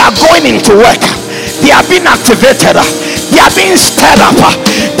 They are going into work. They are being activated. They are being stirred up.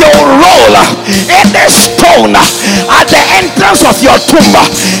 They will roll any stone at the entrance of your tomb.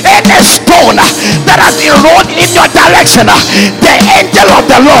 Any stone that has been rolled in your direction, the angel of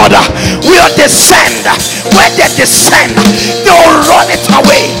the Lord will descend. When they descend, they will roll it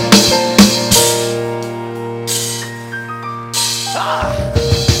away.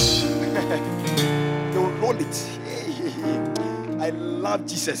 They will roll it. I love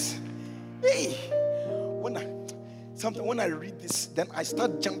Jesus. Hey, when I read this, then I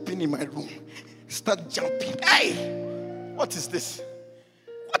start jumping in my room. Start jumping. Hey, What is this?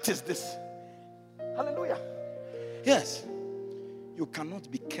 What is this? Hallelujah. Yes. You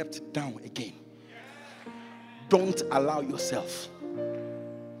cannot be kept down again. Don't allow yourself.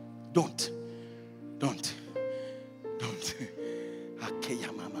 Don't.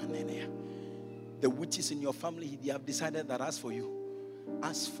 The witches in your family, they have decided that as for you,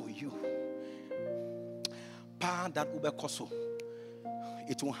 that ubekoso,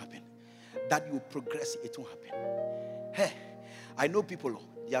 it won't happen. That you progress, it won't happen. Hey, I know people,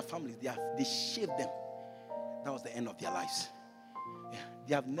 their families, they shaved them. That was the end of their lives. Yeah,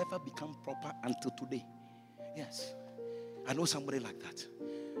 they have never become proper until today. Yes, I know somebody like that.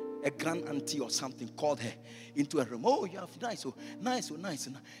 A grand auntie or something called her into a room. Oh, you have nice.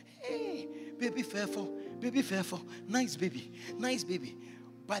 Hey, baby fearful, nice baby.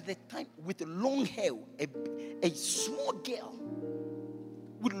 By the time, with long hair, a small girl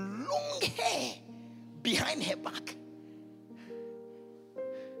with long hair behind her back.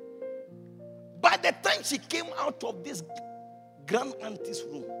 By the time she came out of this grand auntie's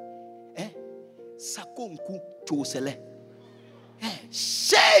room, sakonku chosele.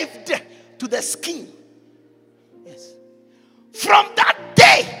 Shaved to the skin. Yes. From that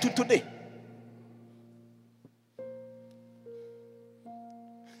day to today.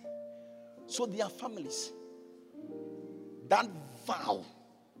 So there are families that vow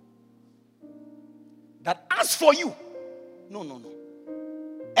that as for you, no.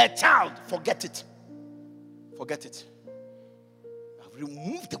 A child, forget it. I've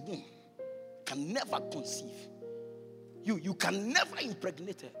removed the womb. Can never conceive. You can never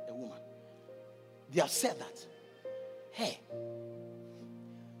impregnate a woman. They have said that. Hey,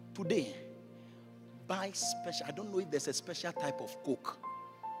 today, buy special. I don't know if there's a special type of Coke.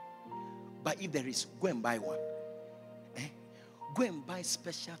 But if there is, go and buy one. Go and buy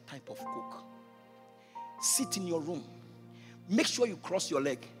special type of Coke. Sit in your room. Make sure you cross your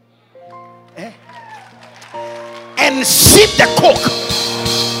leg. And sip the Coke.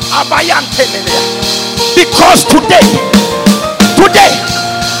 Because today,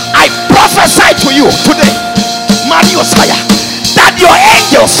 I prophesy to you today, Marius Fire, that your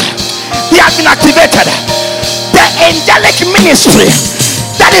angels, they have been activated. The angelic ministry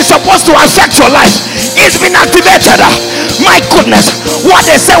that is supposed to affect your life is been activated. My goodness, what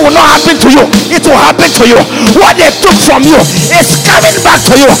they say will not happen to you, it will happen to you. What they took from you is coming back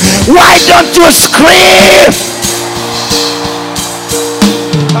to you. Why don't you scream?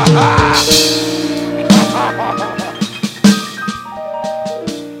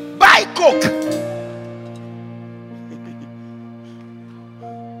 Buy Coke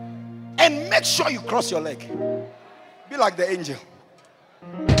and make sure you cross your leg. Be like the angel.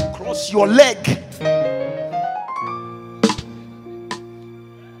 Cross your leg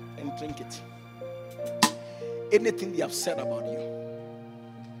and drink it. Anything they have said about you,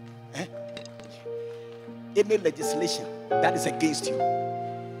 any legislation that is against you,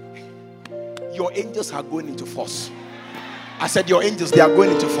 your angels are going into force. I said your angels, they are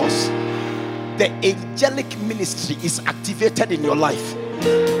going into force. The angelic ministry is activated in your life.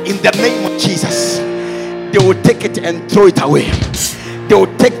 In the name of Jesus, they will take it and throw it away. They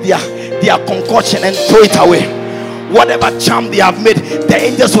will take their concoction and throw it away. Whatever charm they have made, the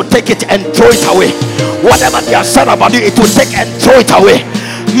angels will take it and throw it away. Whatever they have said about you, it will take and throw it away.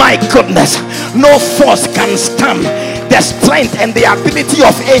 My goodness, no force can stand the strength and the ability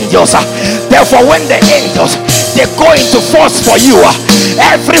of angels. Therefore, when the angels, they go into force for you,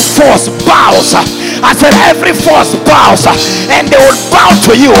 every force bows. I said every force bows, and they will bow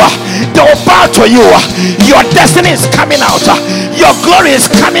to you. They will bow to you. Your destiny is coming out. Your glory is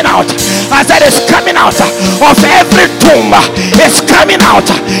coming out. I said it's coming out of every tomb. It's coming out.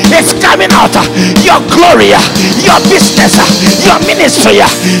 It's coming out. Your glory, your business, your ministry,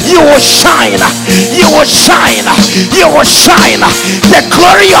 you will shine. You will shine. You will shine. The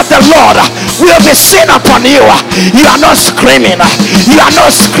glory of the Lord will be seen upon you. You are not screaming. You are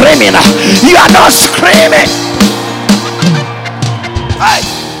not screaming. You are not screaming. Hey.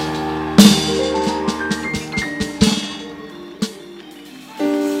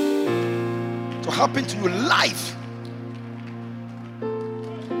 To happen to you live.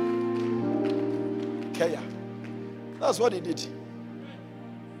 Kaya. That's what he did.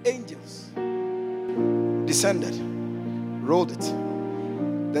 Angels descended, rolled it.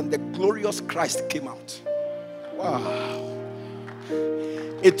 Then the glorious Christ came out. Wow.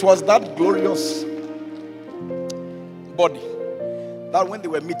 It was that glorious body that when they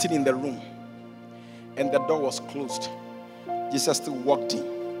were meeting in the room and the door was closed, Jesus still walked in.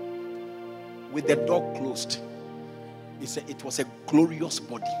 With the door closed, he said it was a glorious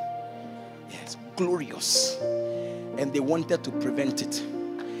body. Yes, glorious. and they wanted to prevent it.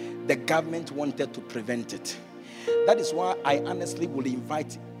 The government wanted to prevent it. That is why I honestly will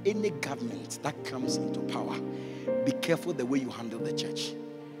invite any government that comes into power, be careful the way you handle the church.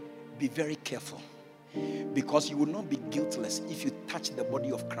 Be very careful, because you will not be guiltless if you touch the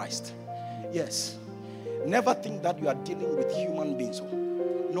body of Christ. Yes. Never think that you are dealing with human beings.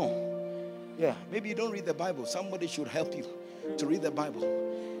 No. Yeah. Maybe you don't read the Bible. Somebody should help you to read the Bible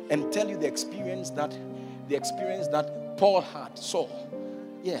and tell you the experience that Paul had, Saul.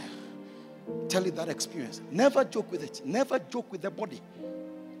 Yeah. Tell you that experience. Never joke with it. Never joke with the body.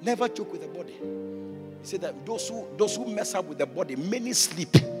 Never joke with the body. He said that those who mess up with the body, many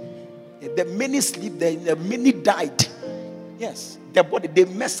sleep. The many sleep, the many died. Yes. The body, they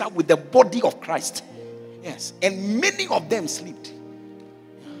mess up with the body of Christ. Yes. And many of them slept.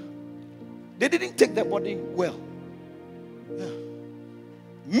 They didn't take their body well. Yeah.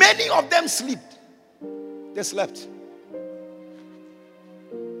 Many of them slept. They slept.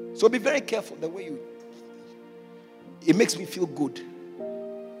 So be very careful the way you. It makes me feel good.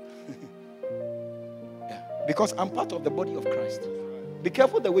 Yeah. Because I'm part of the body of Christ. Be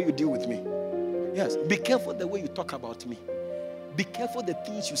careful the way you deal with me. Yes. Be careful the way you talk about me. Be careful the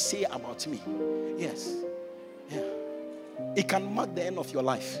things you say about me. Yes. Yeah. It can mark the end of your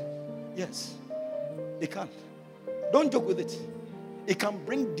life. Yes. It can. Don't joke with it. It can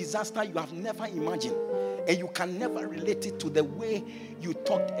bring disaster you have never imagined. And you can never relate it to the way you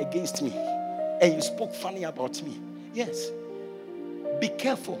talked against me. And you spoke funny about me. Yes. Be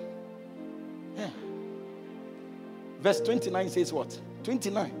careful. Yeah. Verse 29 says what?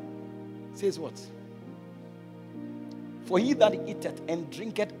 29 says what? For he that eateth and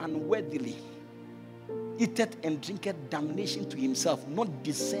drinketh unworthily, eateth and drinketh damnation to himself, not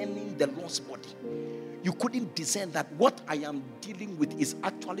discerning the Lord's body. You couldn't discern that what I am dealing with is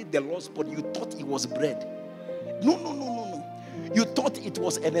actually the Lord's body. You thought it was bread. No. You thought it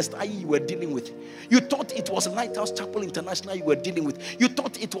was Ernest I you were dealing with. You thought it was Lighthouse Chapel International you were dealing with. You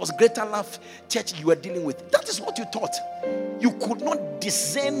thought it was Greater Love Church you were dealing with. That is what you thought. You could not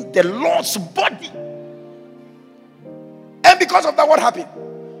discern the Lord's body. And because of that, what happened?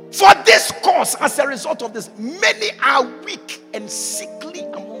 For this cause, as a result of this, many are weak and sickly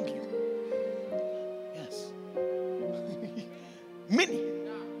among you. Yes. Many.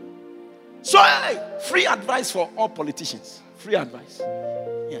 So, free advice for all politicians. Free advice.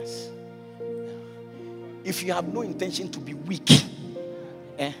 Yes. If you have no intention to be weak,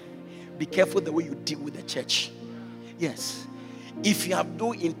 be careful the way you deal with the church. Yes. If you have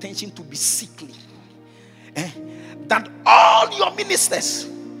no intention to be sickly, that all your ministers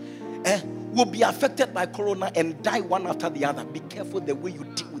will be affected by corona and die one after the other. Be careful the way you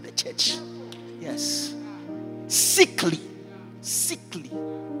deal with the church. Yes. Sickly.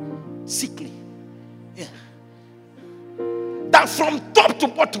 Yeah. That from top to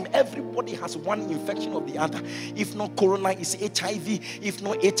bottom, everybody has one infection of the other. If not corona, is HIV. If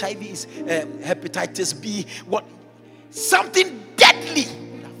not HIV, is hepatitis B. What? Something deadly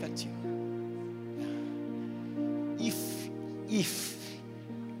will affect you. If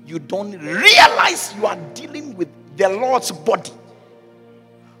you don't realize you are dealing with the Lord's body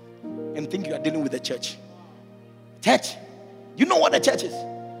and think you are dealing with the church. Church, you know what the church is?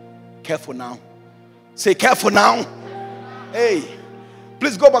 Careful now. Say careful now. Hey,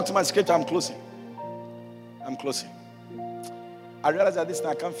 please go back to my scripture. I'm closing. I realize that this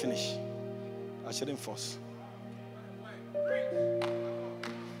time I can't finish. I shouldn't force.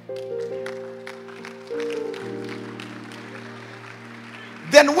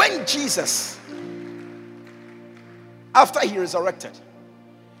 Then when Jesus, after he resurrected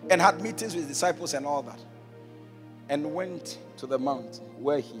and had meetings with his disciples and all that, and went to the mount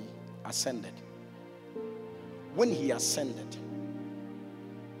where he ascended. When he ascended,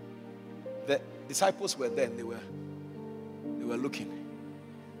 the disciples were there. They were looking.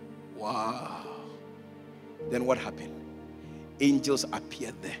 Wow. Then what happened? Angels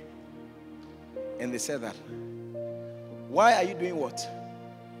appeared there. And they said that, why are you doing what?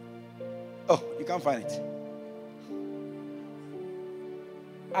 Oh, you can't find it.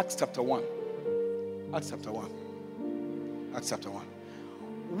 Acts chapter 1.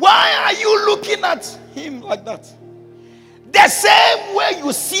 Why are you looking at him like that? The same way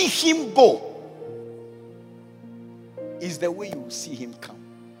you see him go is the way you see him come.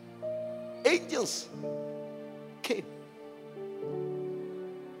 Angels came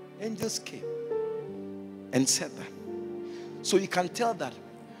and said that. So you can tell that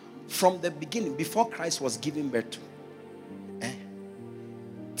from the beginning, before Christ was given birth to,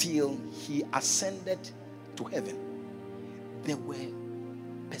 till he ascended to heaven, there were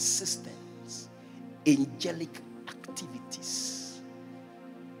persistent angelic activities.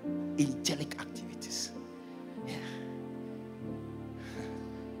 Angelic activities. Yeah.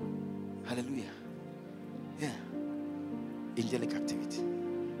 Hallelujah. Yeah. Angelic activity.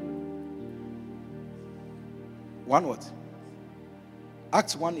 One what?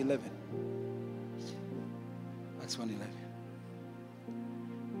 Acts 1:11. Acts 1:11.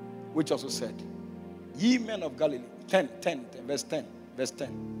 Which also said, ye men of Galilee, 10, verse 10.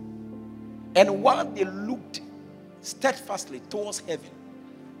 And while they looked steadfastly towards heaven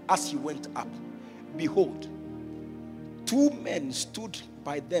as he went up, behold, two men stood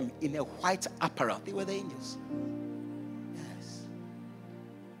by them in a white apparel. They were the angels. Yes.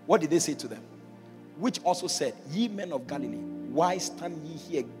 What did they say to them? Which also said, ye men of Galilee, why stand ye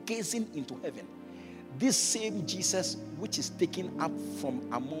here gazing into heaven? This same Jesus which is taken up from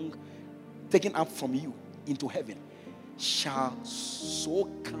you into heaven shall so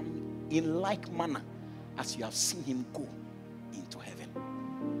come in like manner as you have seen him go into heaven.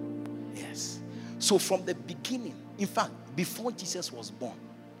 Yes. So from the beginning, in fact, before Jesus was born,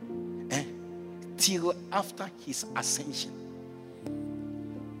 till after his ascension,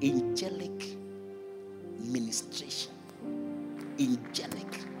 angelic ministration,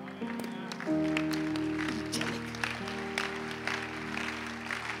 angelic.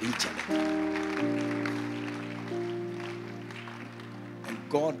 And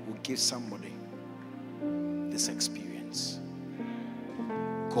God will give somebody this experience.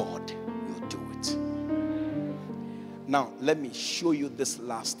 God will do it. Now, let me show you this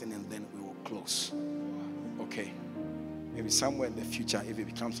last thing and then we will close. Okay? Maybe somewhere in the future, if it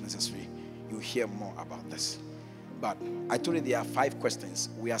becomes necessary, you'll hear more about this. But I told you there are 5 questions.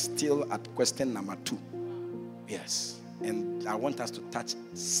 We are still at question number 2. Yes. And I want us to touch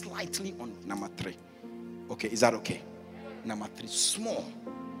slightly on number 3. Okay, is that okay? Number 3, small.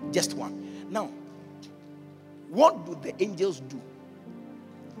 Just one. Now, what do the angels do?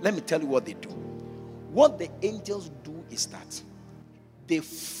 Let me tell you what they do. What the angels do is that they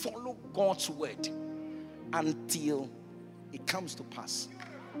follow God's word until it comes to pass.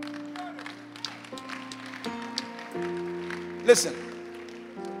 Listen,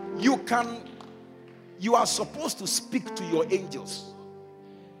 you are supposed to speak to your angels.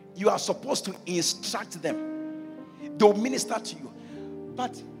 You are supposed to instruct them. They'll minister to you.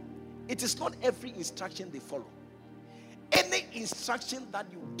 But it is not every instruction they follow. Any instruction that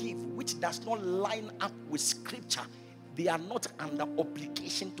you give which does not line up with scripture, they are not under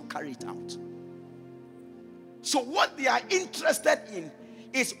obligation to carry it out. So what they are interested in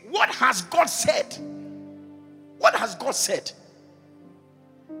is, what has God said? What has God said?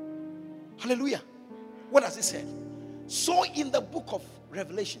 Hallelujah. What has he said? So in the book of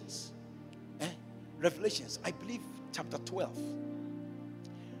Revelations, Revelations, I believe chapter 12.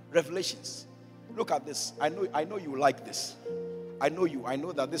 Revelations. Look at this. I know you like this. I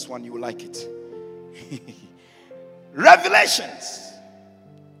know that this one you like it. Revelations.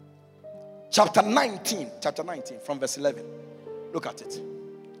 Chapter 19 from verse 11. Look at it.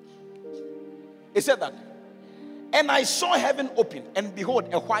 It said that, and I saw heaven open, and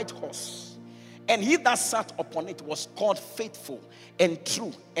behold, a white horse. And he that sat upon it was called Faithful and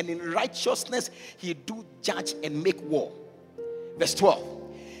True, and in righteousness he do judge and make war. Verse 12.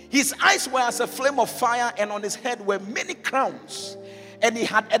 His eyes were as a flame of fire, and on his head were many crowns. And he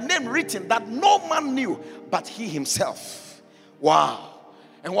had a name written that no man knew but he himself. Wow.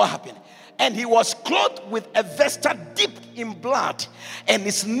 And what happened? And he was clothed with a vesture dipped in blood, and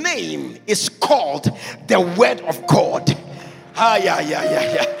his name is called the Word of God.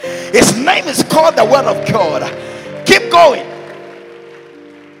 His name is called the Word of God. Keep going.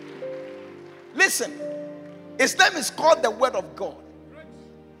 Listen. His name is called the Word of God.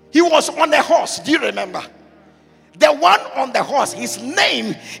 He was on a horse. Do you remember? The one on the horse, his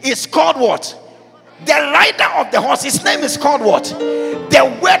name is called what? The rider of the horse, his name is called what?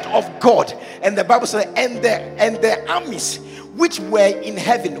 The Word of God. And the Bible says, and the armies which were in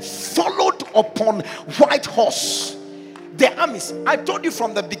heaven followed upon white horse. The armies. I told you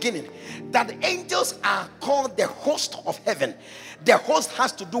from the beginning that angels are called the host of heaven. The host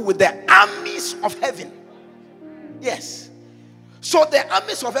has to do with the armies of heaven. Yes. So the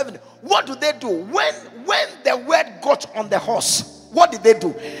armies of heaven, what do they do? When the word got on the horse, what did they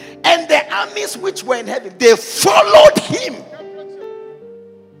do? And the armies which were in heaven, they followed him.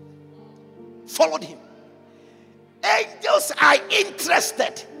 Followed him. Angels are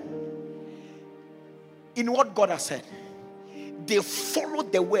interested in what God has said. They follow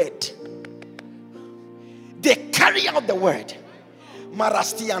the word. They carry out the word.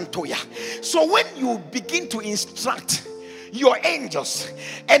 Marasti Antoya. So when you begin to instruct, your angels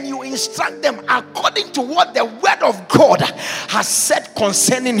and you instruct them according to what the word of God has said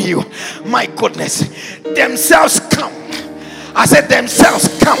concerning you, my goodness, themselves come. I said themselves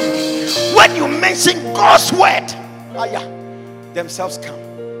come. When you mention God's word, themselves come.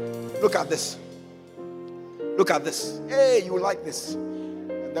 Look at this. Look at this. Hey, you like this?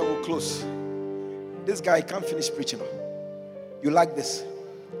 And then we'll close. This guy can't finish preaching. You like this?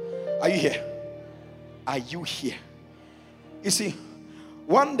 Are you here? Are you here? You see,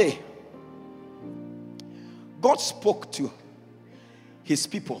 one day God spoke to his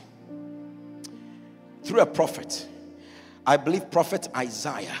people through a prophet. I believe prophet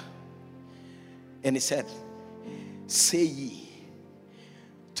Isaiah. And he said, say ye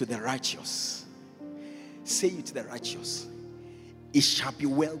to the righteous, say ye to the righteous, it shall be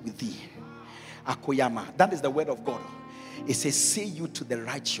well with thee. Akoyama. That is the word of God. It says, say you to the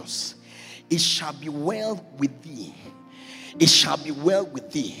righteous, it shall be well with thee. It shall be well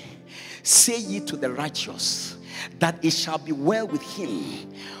with thee. Say ye to the righteous that it shall be well with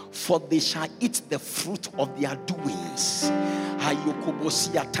him, for they shall eat the fruit of their doings.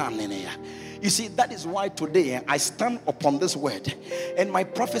 You see, that is why today I stand upon this word, and my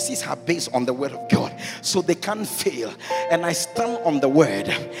prophecies are based on the word of God, so they can't fail. And I stand on the word,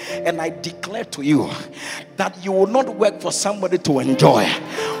 and I declare to you that you will not work for somebody to enjoy.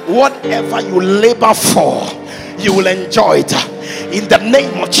 Whatever you labor for, you will enjoy it in the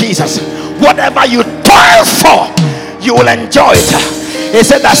name of Jesus. Whatever you toil for, you will enjoy it. He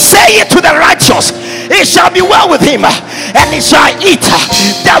said that, say it to the righteous, it shall be well with him, and he shall eat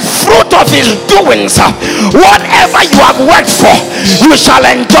the fruit of his doings. Whatever you have worked for, you shall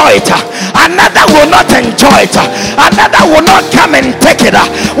enjoy it. Another will not enjoy it. Another will not come and take it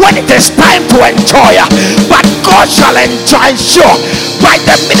when it is time to enjoy. But God shall enjoy, ensure by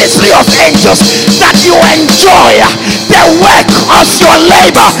the ministry of angels that you enjoy the work of your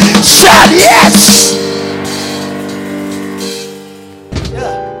labor. Shout yes.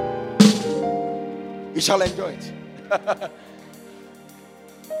 You shall enjoy it.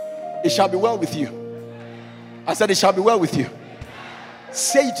 It shall be well with you. I said it shall be well with you.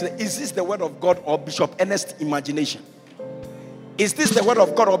 Say it to the, is this the word of God or Bishop Ernest imagination? Is this the word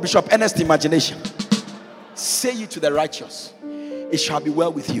of God or Bishop Ernest imagination? Say it to the righteous, it shall be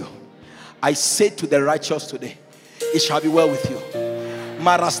well with you. I say to the righteous today, it shall be well with you.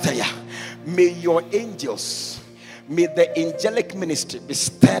 Marastaya, may your angels, may the angelic ministry be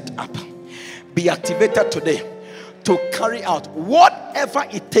stirred up, be activated today to carry out whatever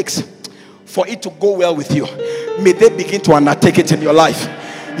it takes for it to go well with you. May they begin to undertake it in your life.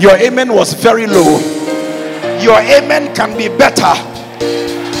 Your amen was very low. Your amen can be better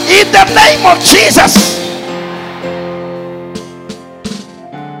in the name of Jesus.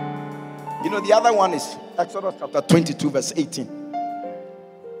 You know, the other one is Exodus chapter 22 verse 18.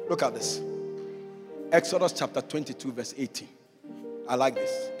 Look at this. Exodus chapter 22 verse 18. I like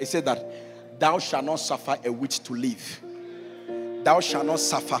this. It said that thou shalt not suffer a witch to live. Thou shalt not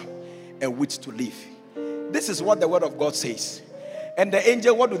suffer a witch to live. This is what the word of God says. And the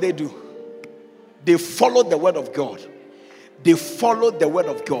angel, what do? They follow the word of God. They follow the word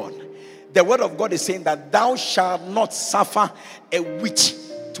of God. The word of God is saying that thou shalt not suffer a witch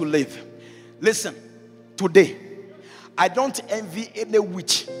to live. Listen, today, I don't envy any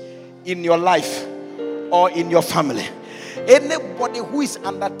witch in your life or in your family. Anybody who is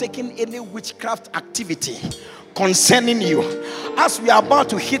undertaking any witchcraft activity concerning you, as we are about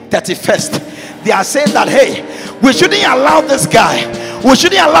to hit 31st, they are saying that, hey, we shouldn't allow this guy, we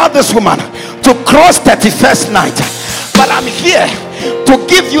shouldn't allow this woman to cross 31st night. But I'm here to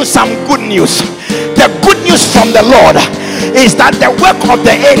give you some good news. The good news from the Lord is that the work of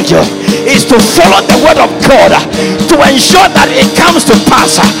the angel is to follow the word of God to ensure that it comes to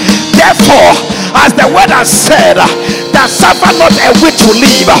pass. Therefore, as the word has said, that suffer not a witch to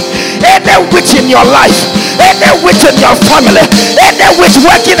live. Any witch in your life, any witch in your family, any witch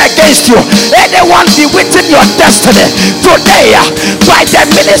working against you, anyone bewitching your destiny, today, by the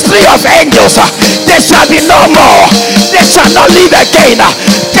ministry of angels, there shall be no more. They shall not live again.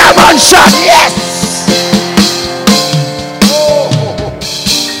 Come on, shout yes.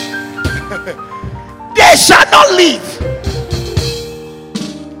 They shall not live.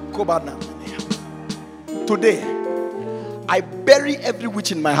 Today, I bury every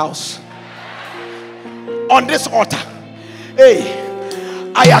witch in my house on this altar. Hey,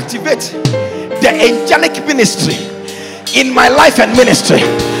 I activate the angelic ministry in my life and ministry,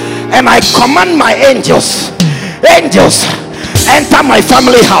 and I command my angels, enter my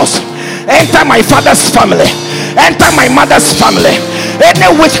family house, enter my father's family, enter my mother's family, any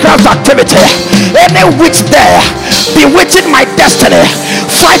witchcraft activity, any witch there bewitching my destiny,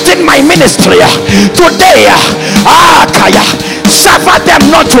 fighting my ministry today, Kaya, suffer them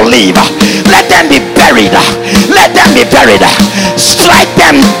not to live. Let them be buried. Let them be buried. Strike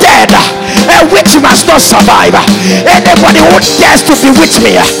them dead. A witch must not survive. Anybody who dares to bewitch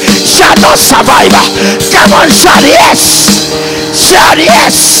me shall not survive. Come on, shout yes. Shout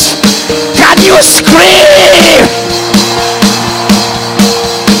yes. Can you scream?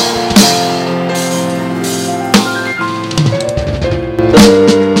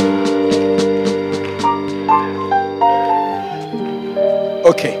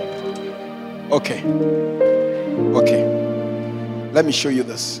 Okay. Let me show you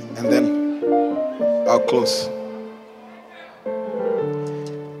this and then I'll close.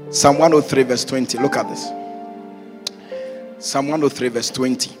 Psalm 103 verse 20. Look at this. Psalm 103 verse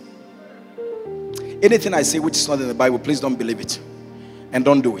 20. Anything I say which is not in the Bible, please don't believe it. And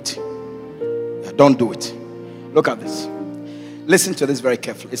don't do it. Don't do it. Look at this. Listen to this very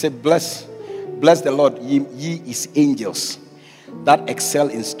carefully. It says, bless the Lord, ye his angels that excel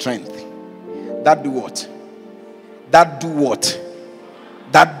in strength. That do what? That do what?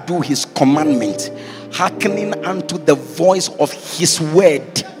 That do his commandment, hearkening unto the voice of his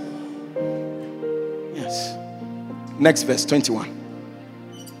word. Yes. Next verse 21.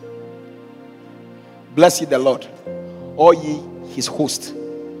 Bless ye the Lord, all ye his host,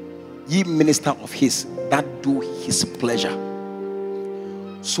 ye minister of his that do his pleasure.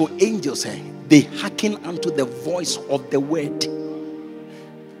 So angels, they hearken unto the voice of the word.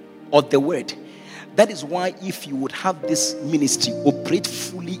 Of the word. That is why if you would have this ministry operate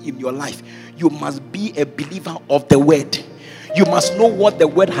fully in your life, you must be a believer of the word. You must know what the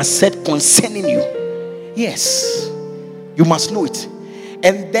word has said concerning you. Yes, you must know it.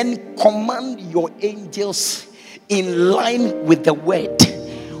 And then command your angels in line with the word.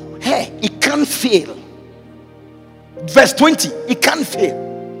 Hey, it can't fail. Verse 20, it can't fail.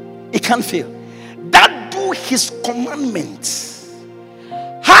 It can't fail. That do his commandments,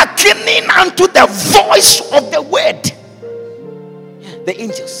 hearkening unto the voice of the word. The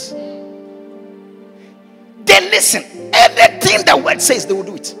angels, they listen. Everything the word says, they will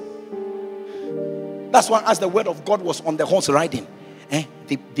do it. That's why as the word of God was on the horse riding,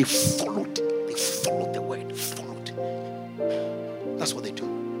 they followed the word. That's what they do.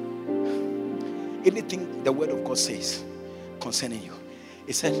 Anything the word of God says concerning you,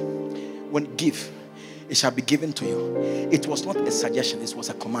 it said, when give, it shall be given to you. It was not a suggestion, it was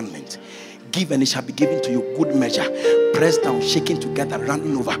a commandment. Give and it shall be given to you, good measure, pressed down, shaken together,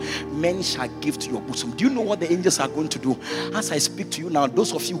 running over. Men shall give to your bosom. Do you know what the angels are going to do? As I speak to you now,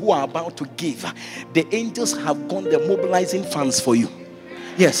 those of you who are about to give, the angels have gone, they're mobilizing funds for you.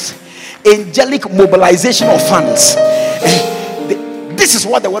 Yes, angelic mobilization of funds. This is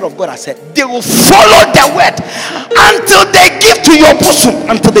what the word of God has said. They will follow the word until they give to your bosom.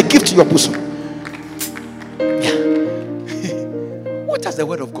 Until they give to your bosom. Yeah. What does the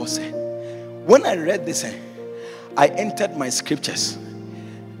word of God say? When I read this, I entered my scriptures.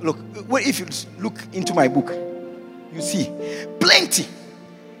 Look, if you look into my book, you see plenty.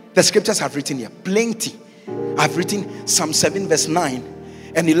 The scriptures have written here, plenty. I've written Psalm 7 verse 9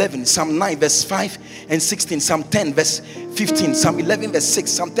 and 11, Psalm 9 verse 5 and 16, Psalm 10 verse 15, Psalm 11 verse 6,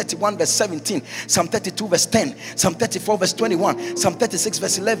 Psalm 31 verse 17, Psalm 32 verse 10, Psalm 34 verse 21, Psalm 36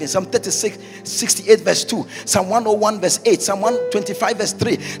 verse 11, Psalm 36, 68 verse 2, Psalm 101 verse 8, Psalm 125 verse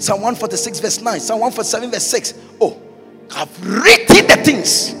 3, Psalm 146 verse 9, Psalm 147 verse 6. Oh, I've written the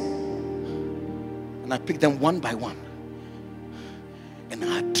things and I pick them one by one and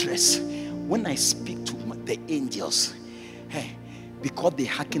I address. When I speak to the angels, hey, because they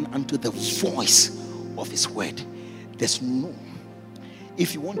hearken unto the voice of his word, there's no,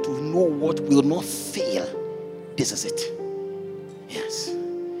 if you want to know what will not fail, this is it. Yes.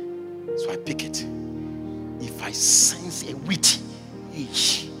 So I pick it. If I sense a witty,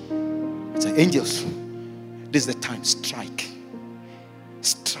 it's an angels. This is the time. Strike.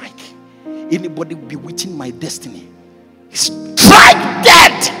 Anybody bewitching my destiny, strike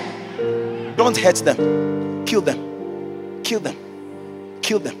dead. Don't hurt them. Kill them.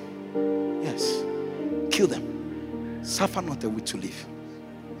 Yes. Kill them. Suffer not a witch to live.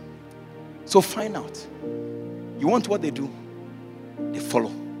 So find out. You want what they do? They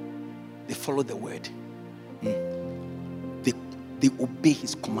follow. They follow the word. They obey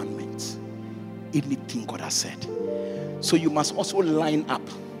his commandments. Anything God has said. So you must also line up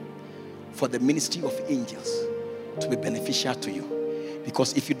for the ministry of angels to be beneficial to you.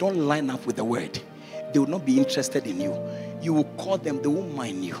 Because if you don't line up with the word, they will not be interested in you. You will call them, they won't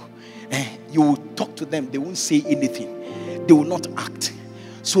mind you. You will talk to them, they won't say anything. they will not act.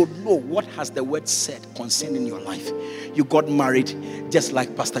 So know what has the word said concerning your life. You got married just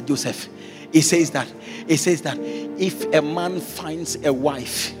like Pastor Joseph. It says that if a man finds a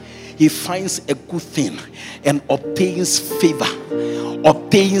wife, he finds a good thing and obtains favor.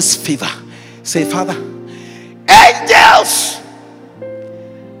 Say, Father, angels,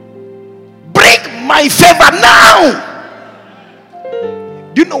 bring my favor now.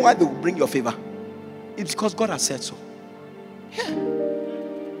 Do you know why they will bring your favor? It's because God has said so. Yeah.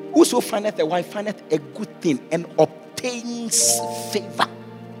 Whoso findeth a wife findeth a good thing and obtains favor.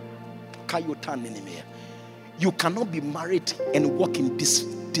 You cannot be married and walk in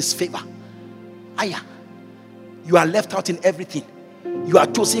disfavor. You are left out in everything. You are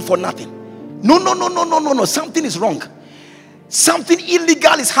chosen for nothing. No. Something is wrong. Something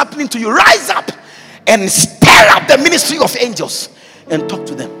illegal is happening to you. Rise up and stir up the ministry of angels and talk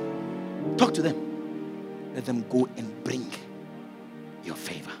to them. Let them go and bring your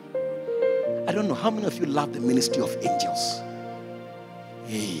favor. I don't know how many of you love the ministry of angels.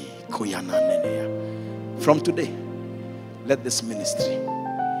 Hey, from today, let this ministry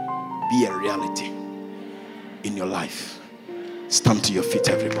be a reality in your life. Stand to your feet,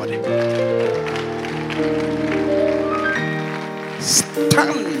 everybody.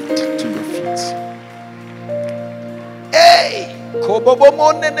 Stand to your feet. Hey,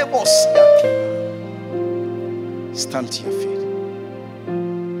 stand to your feet.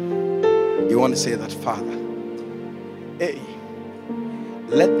 You want to say that, Father, hey,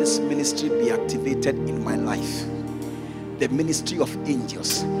 let this ministry be activated in my life. The ministry of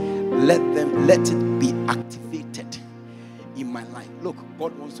angels, let it be activated in my life. Look,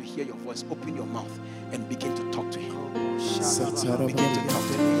 God wants to hear your voice. Open your mouth and begin to talk to him. Begin to talk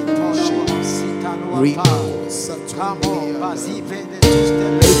to him.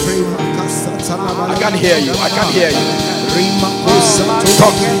 I can't hear you.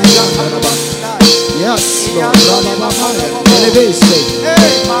 Talk. Yes, Lord.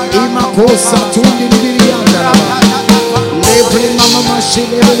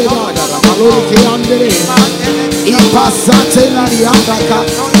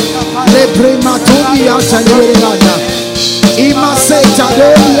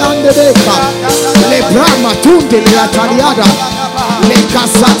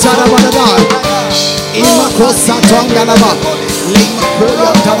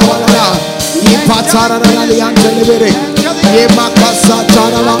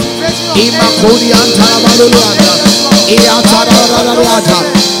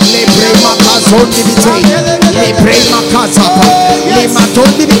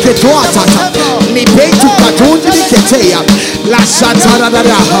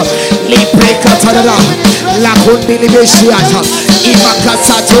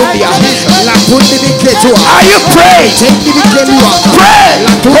 Are you praying? Pray.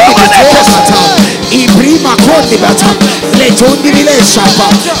 Ibrima kondi bata letondi bile shapa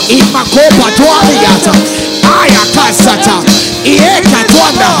imakopa tualiata aya kasata ieka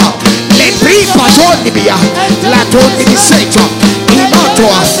tuanda lebripa tondi bia la tondi biseto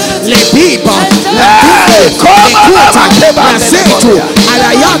imatoa lebiba la ikuta la setu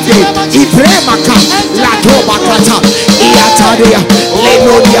alayande ibremaka la tobakata iatadia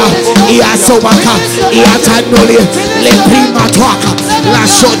lenodia iasobaka iatanolia lebrima toaka la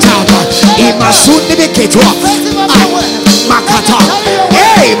shotaba imasundi biketwa makata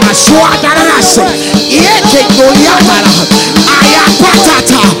mashua darase ieke goliatara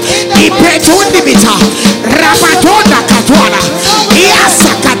ayapatata ipetundi bita rabatonda katwana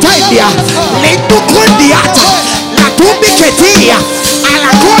iasakataidia lendukundiata latumbi ketia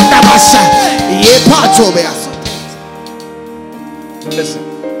alakonda basa yepatobea. Listen,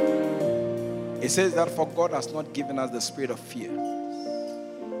 it says that for God has not given us the spirit of fear.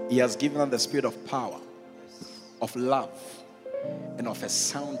 He has given us the spirit of power, of love, and of a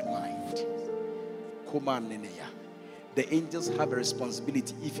sound mind. The angels have a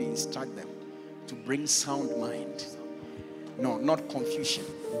responsibility, if you instruct them, to bring sound mind. No, not confusion.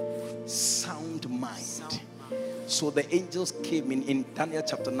 Sound mind. So the angels came in Daniel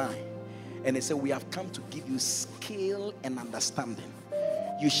chapter 9, and they said, we have come to give you skill and understanding.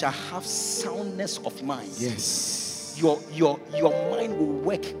 You shall have soundness of mind. Yes. Your mind will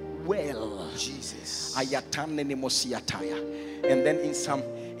work well. Jesus. And then in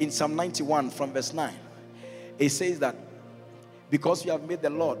Psalm 91 from verse 9, it says that because you have made the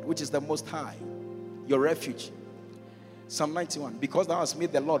Lord, which is the Most High, your refuge. Psalm 91, because thou hast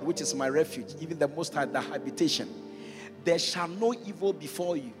made the Lord, which is my refuge, even the Most High, the habitation, there shall no evil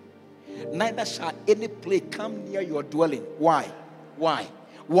befall you, neither shall any plague come near your dwelling. Why?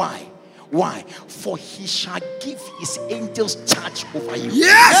 Why? For he shall give his angels charge over you.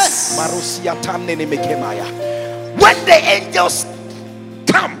 Yes. When the angels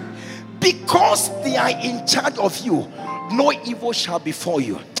come, because they are in charge of you, no evil shall befall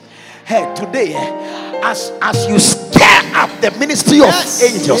you. Hey, today, as you stir up the ministry of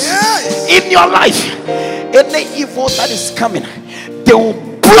angels in your life, any evil that is coming, they will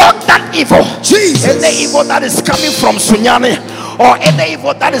block that evil. Jesus. Any evil that is coming from Sunyani, or any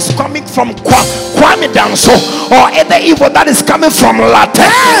evil that is coming from Kwame Danso, or any evil that is coming from Latte,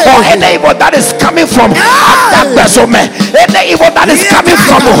 or any evil that is coming from Besome, any evil that is coming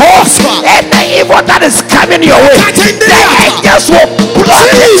from Horse, any evil that is coming your way, the angels will block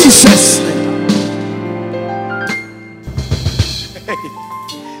it. Jesus.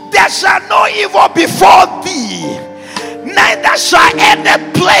 There shall no evil befall thee, neither shall any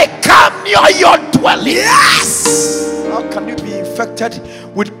plague come near your dwelling. Yes. How can you be infected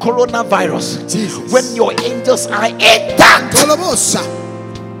with coronavirus Jesus. when your angels are intact? Tolobosa.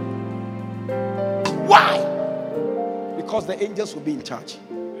 Why? Because the angels will be in charge.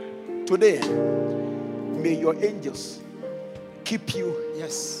 Today, may your angels keep you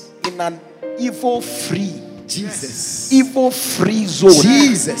in an evil-free, evil-free zone.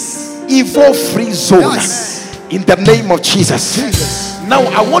 Jesus. Evil-free zone. Yes. In the name of Jesus. Now,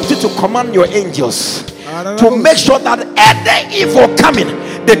 I want you to command your angels to make sure that any evil coming,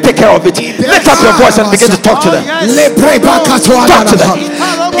 they take care of it. Lift up your voice and begin to talk to them. Talk to them.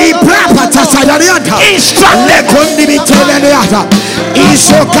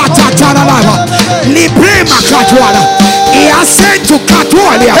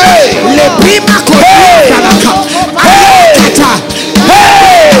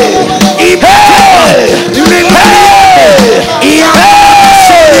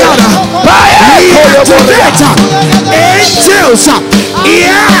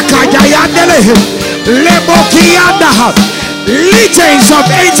 Angels, legions of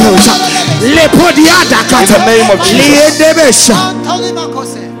angels, in the name of Jesus.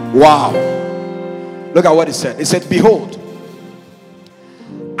 Wow. Look at what he said. He said, behold,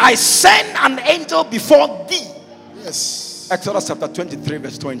 I send an angel before thee. Yes. Exodus chapter 23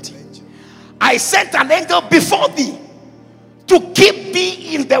 verse 20. I sent an angel before thee to keep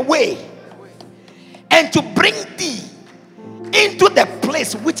thee in the way and to bring thee into the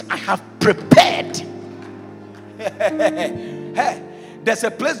place which I have prepared. Hey, there's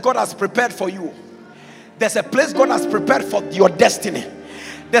a place God has prepared for you. There's a place God has prepared for your destiny.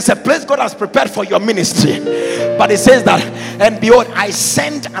 There's a place God has prepared for your ministry. But it says that, and behold, I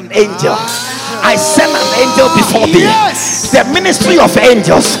send an angel. I send an angel before thee. The ministry of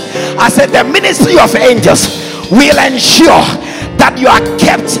angels. I said the ministry of angels will ensure that you are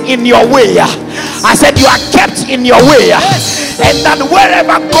kept in your way. I said you are kept in your way. And that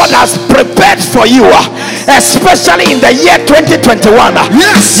wherever God has prepared for you, especially in the year 2021,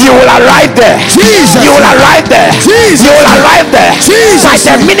 you will arrive there. You will arrive there. You will arrive there. By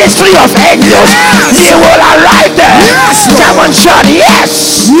the ministry of angels, you will arrive there. Come on, shout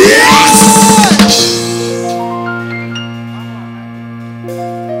yes.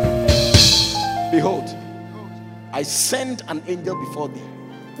 Behold, I send an angel before thee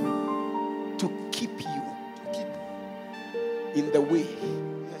to keep you in the way.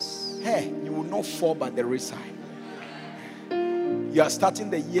 Hey, you will not fall by the wayside. You are starting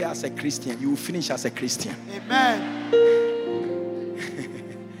the year as a Christian, you will finish as a Christian. Amen.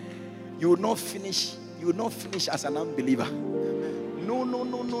 You will not finish as an unbeliever.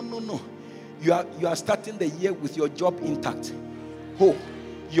 No. You are starting the year with your job intact. Oh,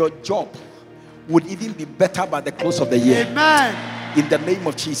 your job would even be better by the close of the year. Amen. In the name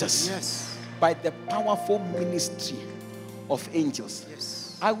of Jesus. Yes. By the powerful ministry of angels.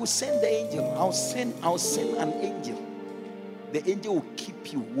 Yes. I will send the angel. I'll send an angel. The angel will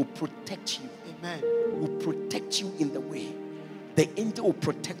keep you, will protect you. Amen. Will protect you in the way. The angel will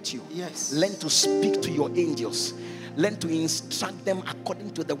protect you. Yes. Learn to speak to your angels. Learn to instruct them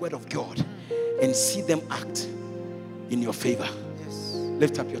according to the word of God. And see them act in your favor. Yes.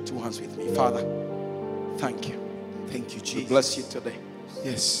 Lift up your two hands with me. Father, thank you. Thank you, We Jesus. bless you today.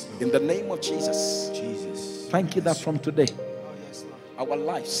 Yes. Lord. In the name of Jesus. Jesus. Thank you that from today, Oh, yes, Lord. our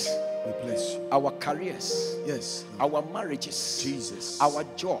lives, We bless you. our careers, Yes. Lord. our marriages, Jesus. our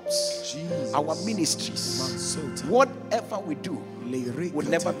jobs, Jesus. our ministries, Mansota. whatever we do Leirikata. will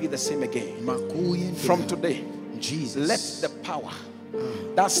never be the same again. Makuyen. From today, Jesus. let the power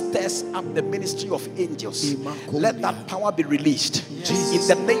that stirs up the ministry of angels, let that power be released in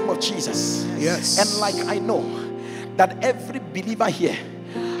the name of Jesus. Yes. And like I know that every believer here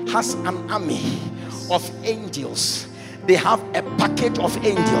has an army of angels they have a package of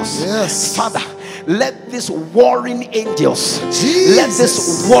angels. Yes. Father, let these warring angels, Jesus. let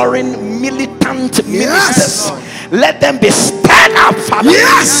this warring militant Yes. ministers, let them be stirred up, Father,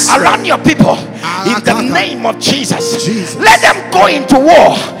 Yes. around your people in the Alakata. name of Jesus. Jesus. Let them go into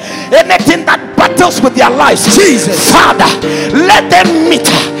war. Anything that battles with their lives, Jesus. Father, let them meet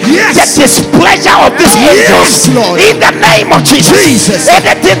Yes. the displeasure of these Yes, angels Lord. in the name of Jesus. Jesus.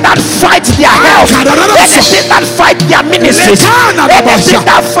 Anything that fights their health, anything that fights their ministries, anything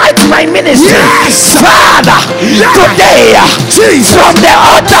that fights my ministry, Yes. Father, today Jesus. from the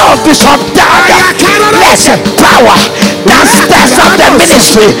altar of Bishop Dag, let the power that stirs up the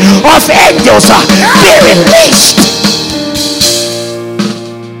ministry of angels be released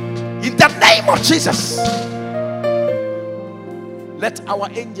in the name of Jesus. Let our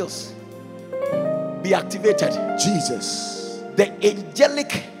angels be activated. Jesus. The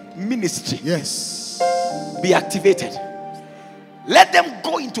angelic ministry Yes. be activated. Let them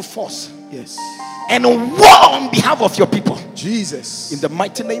go into force Yes. and war on behalf of your people. Jesus. In the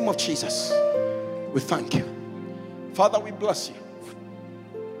mighty name of Jesus, we thank you. Father, we bless you.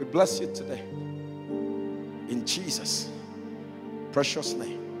 We bless you today. In Jesus' precious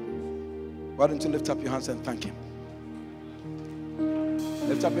name. Why don't you lift up your hands and thank him?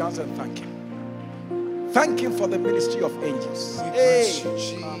 Lift up your hands and thank him. Thank him for the ministry of angels. Hey,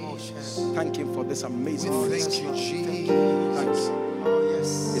 thank him for this amazing ministry. Thanks.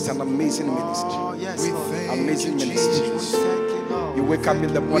 It's an amazing ministry. Amazing ministry. You wake up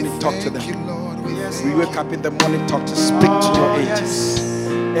in the morning, talk to them. We wake up in the morning, talk to speak to your angels.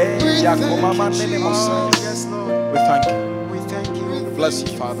 Hey, we thank you. We bless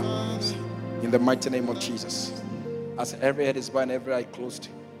you, Father. In the mighty name of Jesus. As every head is bowed and every eye closed,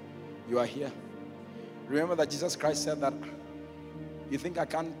 you are here. Remember that Jesus Christ said that you think I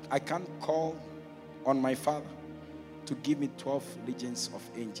can't call on my Father to give me 12 legions of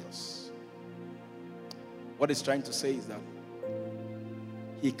angels. What he's trying to say is that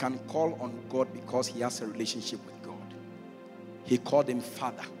he can call on God because he has a relationship with God. He called him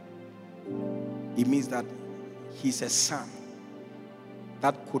Father. It means that he's a son.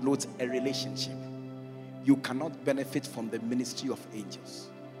 That connotes a relationship. You cannot benefit from the ministry of angels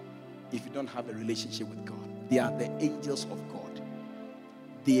if you don't have a relationship with God. They are the angels of God.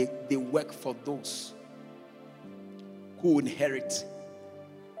 They work for those who inherit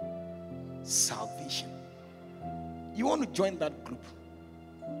salvation. You want to join that group.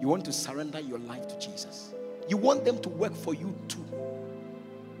 You want to surrender your life to Jesus. You want them to work for you too.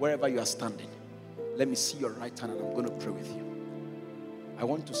 Wherever you are standing, let me see your right hand and I'm going to pray with you. I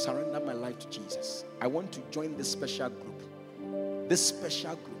want to surrender my life to Jesus. I want to join this special group. This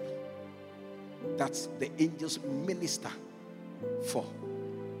special group that the angels minister for.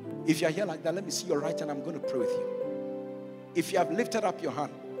 If you are here like that, let me see your right hand. I'm going to pray with you. If you have lifted up your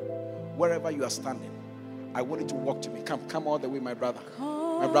hand, wherever you are standing, I want you to walk to me. Come all the way, my brother.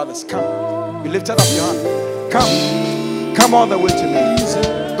 My brothers, come. You lifted up your hand. Come all the way to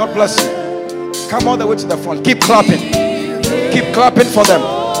me. God bless you. Come all the way to the front. Keep clapping. Keep clapping for them.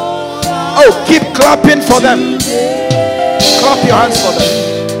 Oh, keep clapping for them. Clap your hands for them.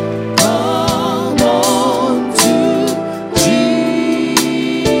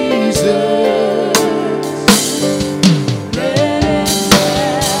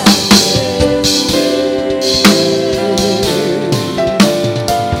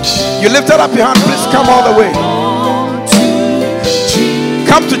 You lifted up your hand, please come all the way.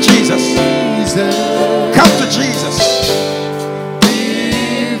 Come to Jesus. Come to Jesus.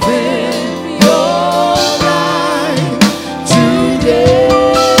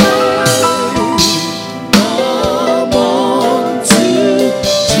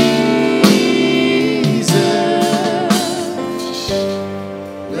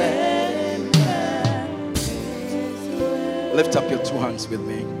 Lift up your two hands with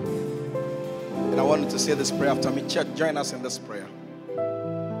me. And I want you to say this prayer after me. Church, join us in this prayer.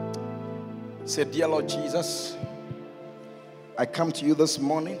 Say, dear Lord Jesus, I come to you this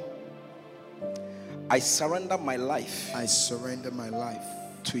morning. I surrender my life. I surrender my life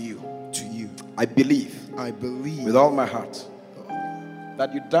to you. to you. I believe with all my heart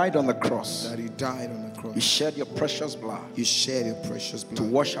that you died on the cross. That you died on the cross. You shed your precious blood. You shed your precious blood to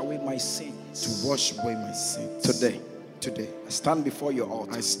wash away my sins. to wash away my sins. Today, I stand before your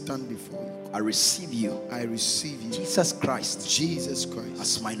altar. I stand before you. I receive you, I receive you, Jesus Christ,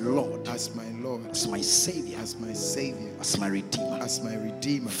 as my Lord, as my Lord, as my Savior, as my Savior, as my Redeemer. as my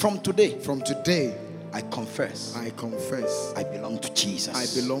Redeemer. From today, I confess I belong to Jesus.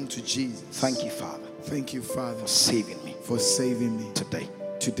 I belong to Jesus. Thank you, Father, Thank you, Father, for saving me for saving me today.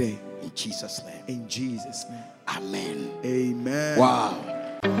 today. In Jesus' name. In Jesus' name. Amen. Amen. Wow.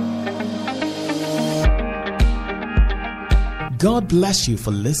 God bless you for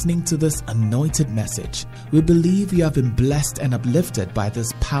listening to this anointed message. We believe you have been blessed and uplifted by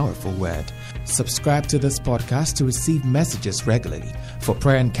this powerful word. Subscribe to this podcast to receive messages regularly. For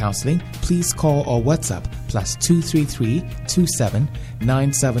prayer and counseling, please call or WhatsApp +233 27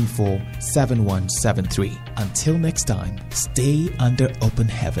 974 7173. Until next time, stay under open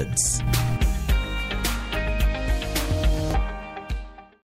heavens.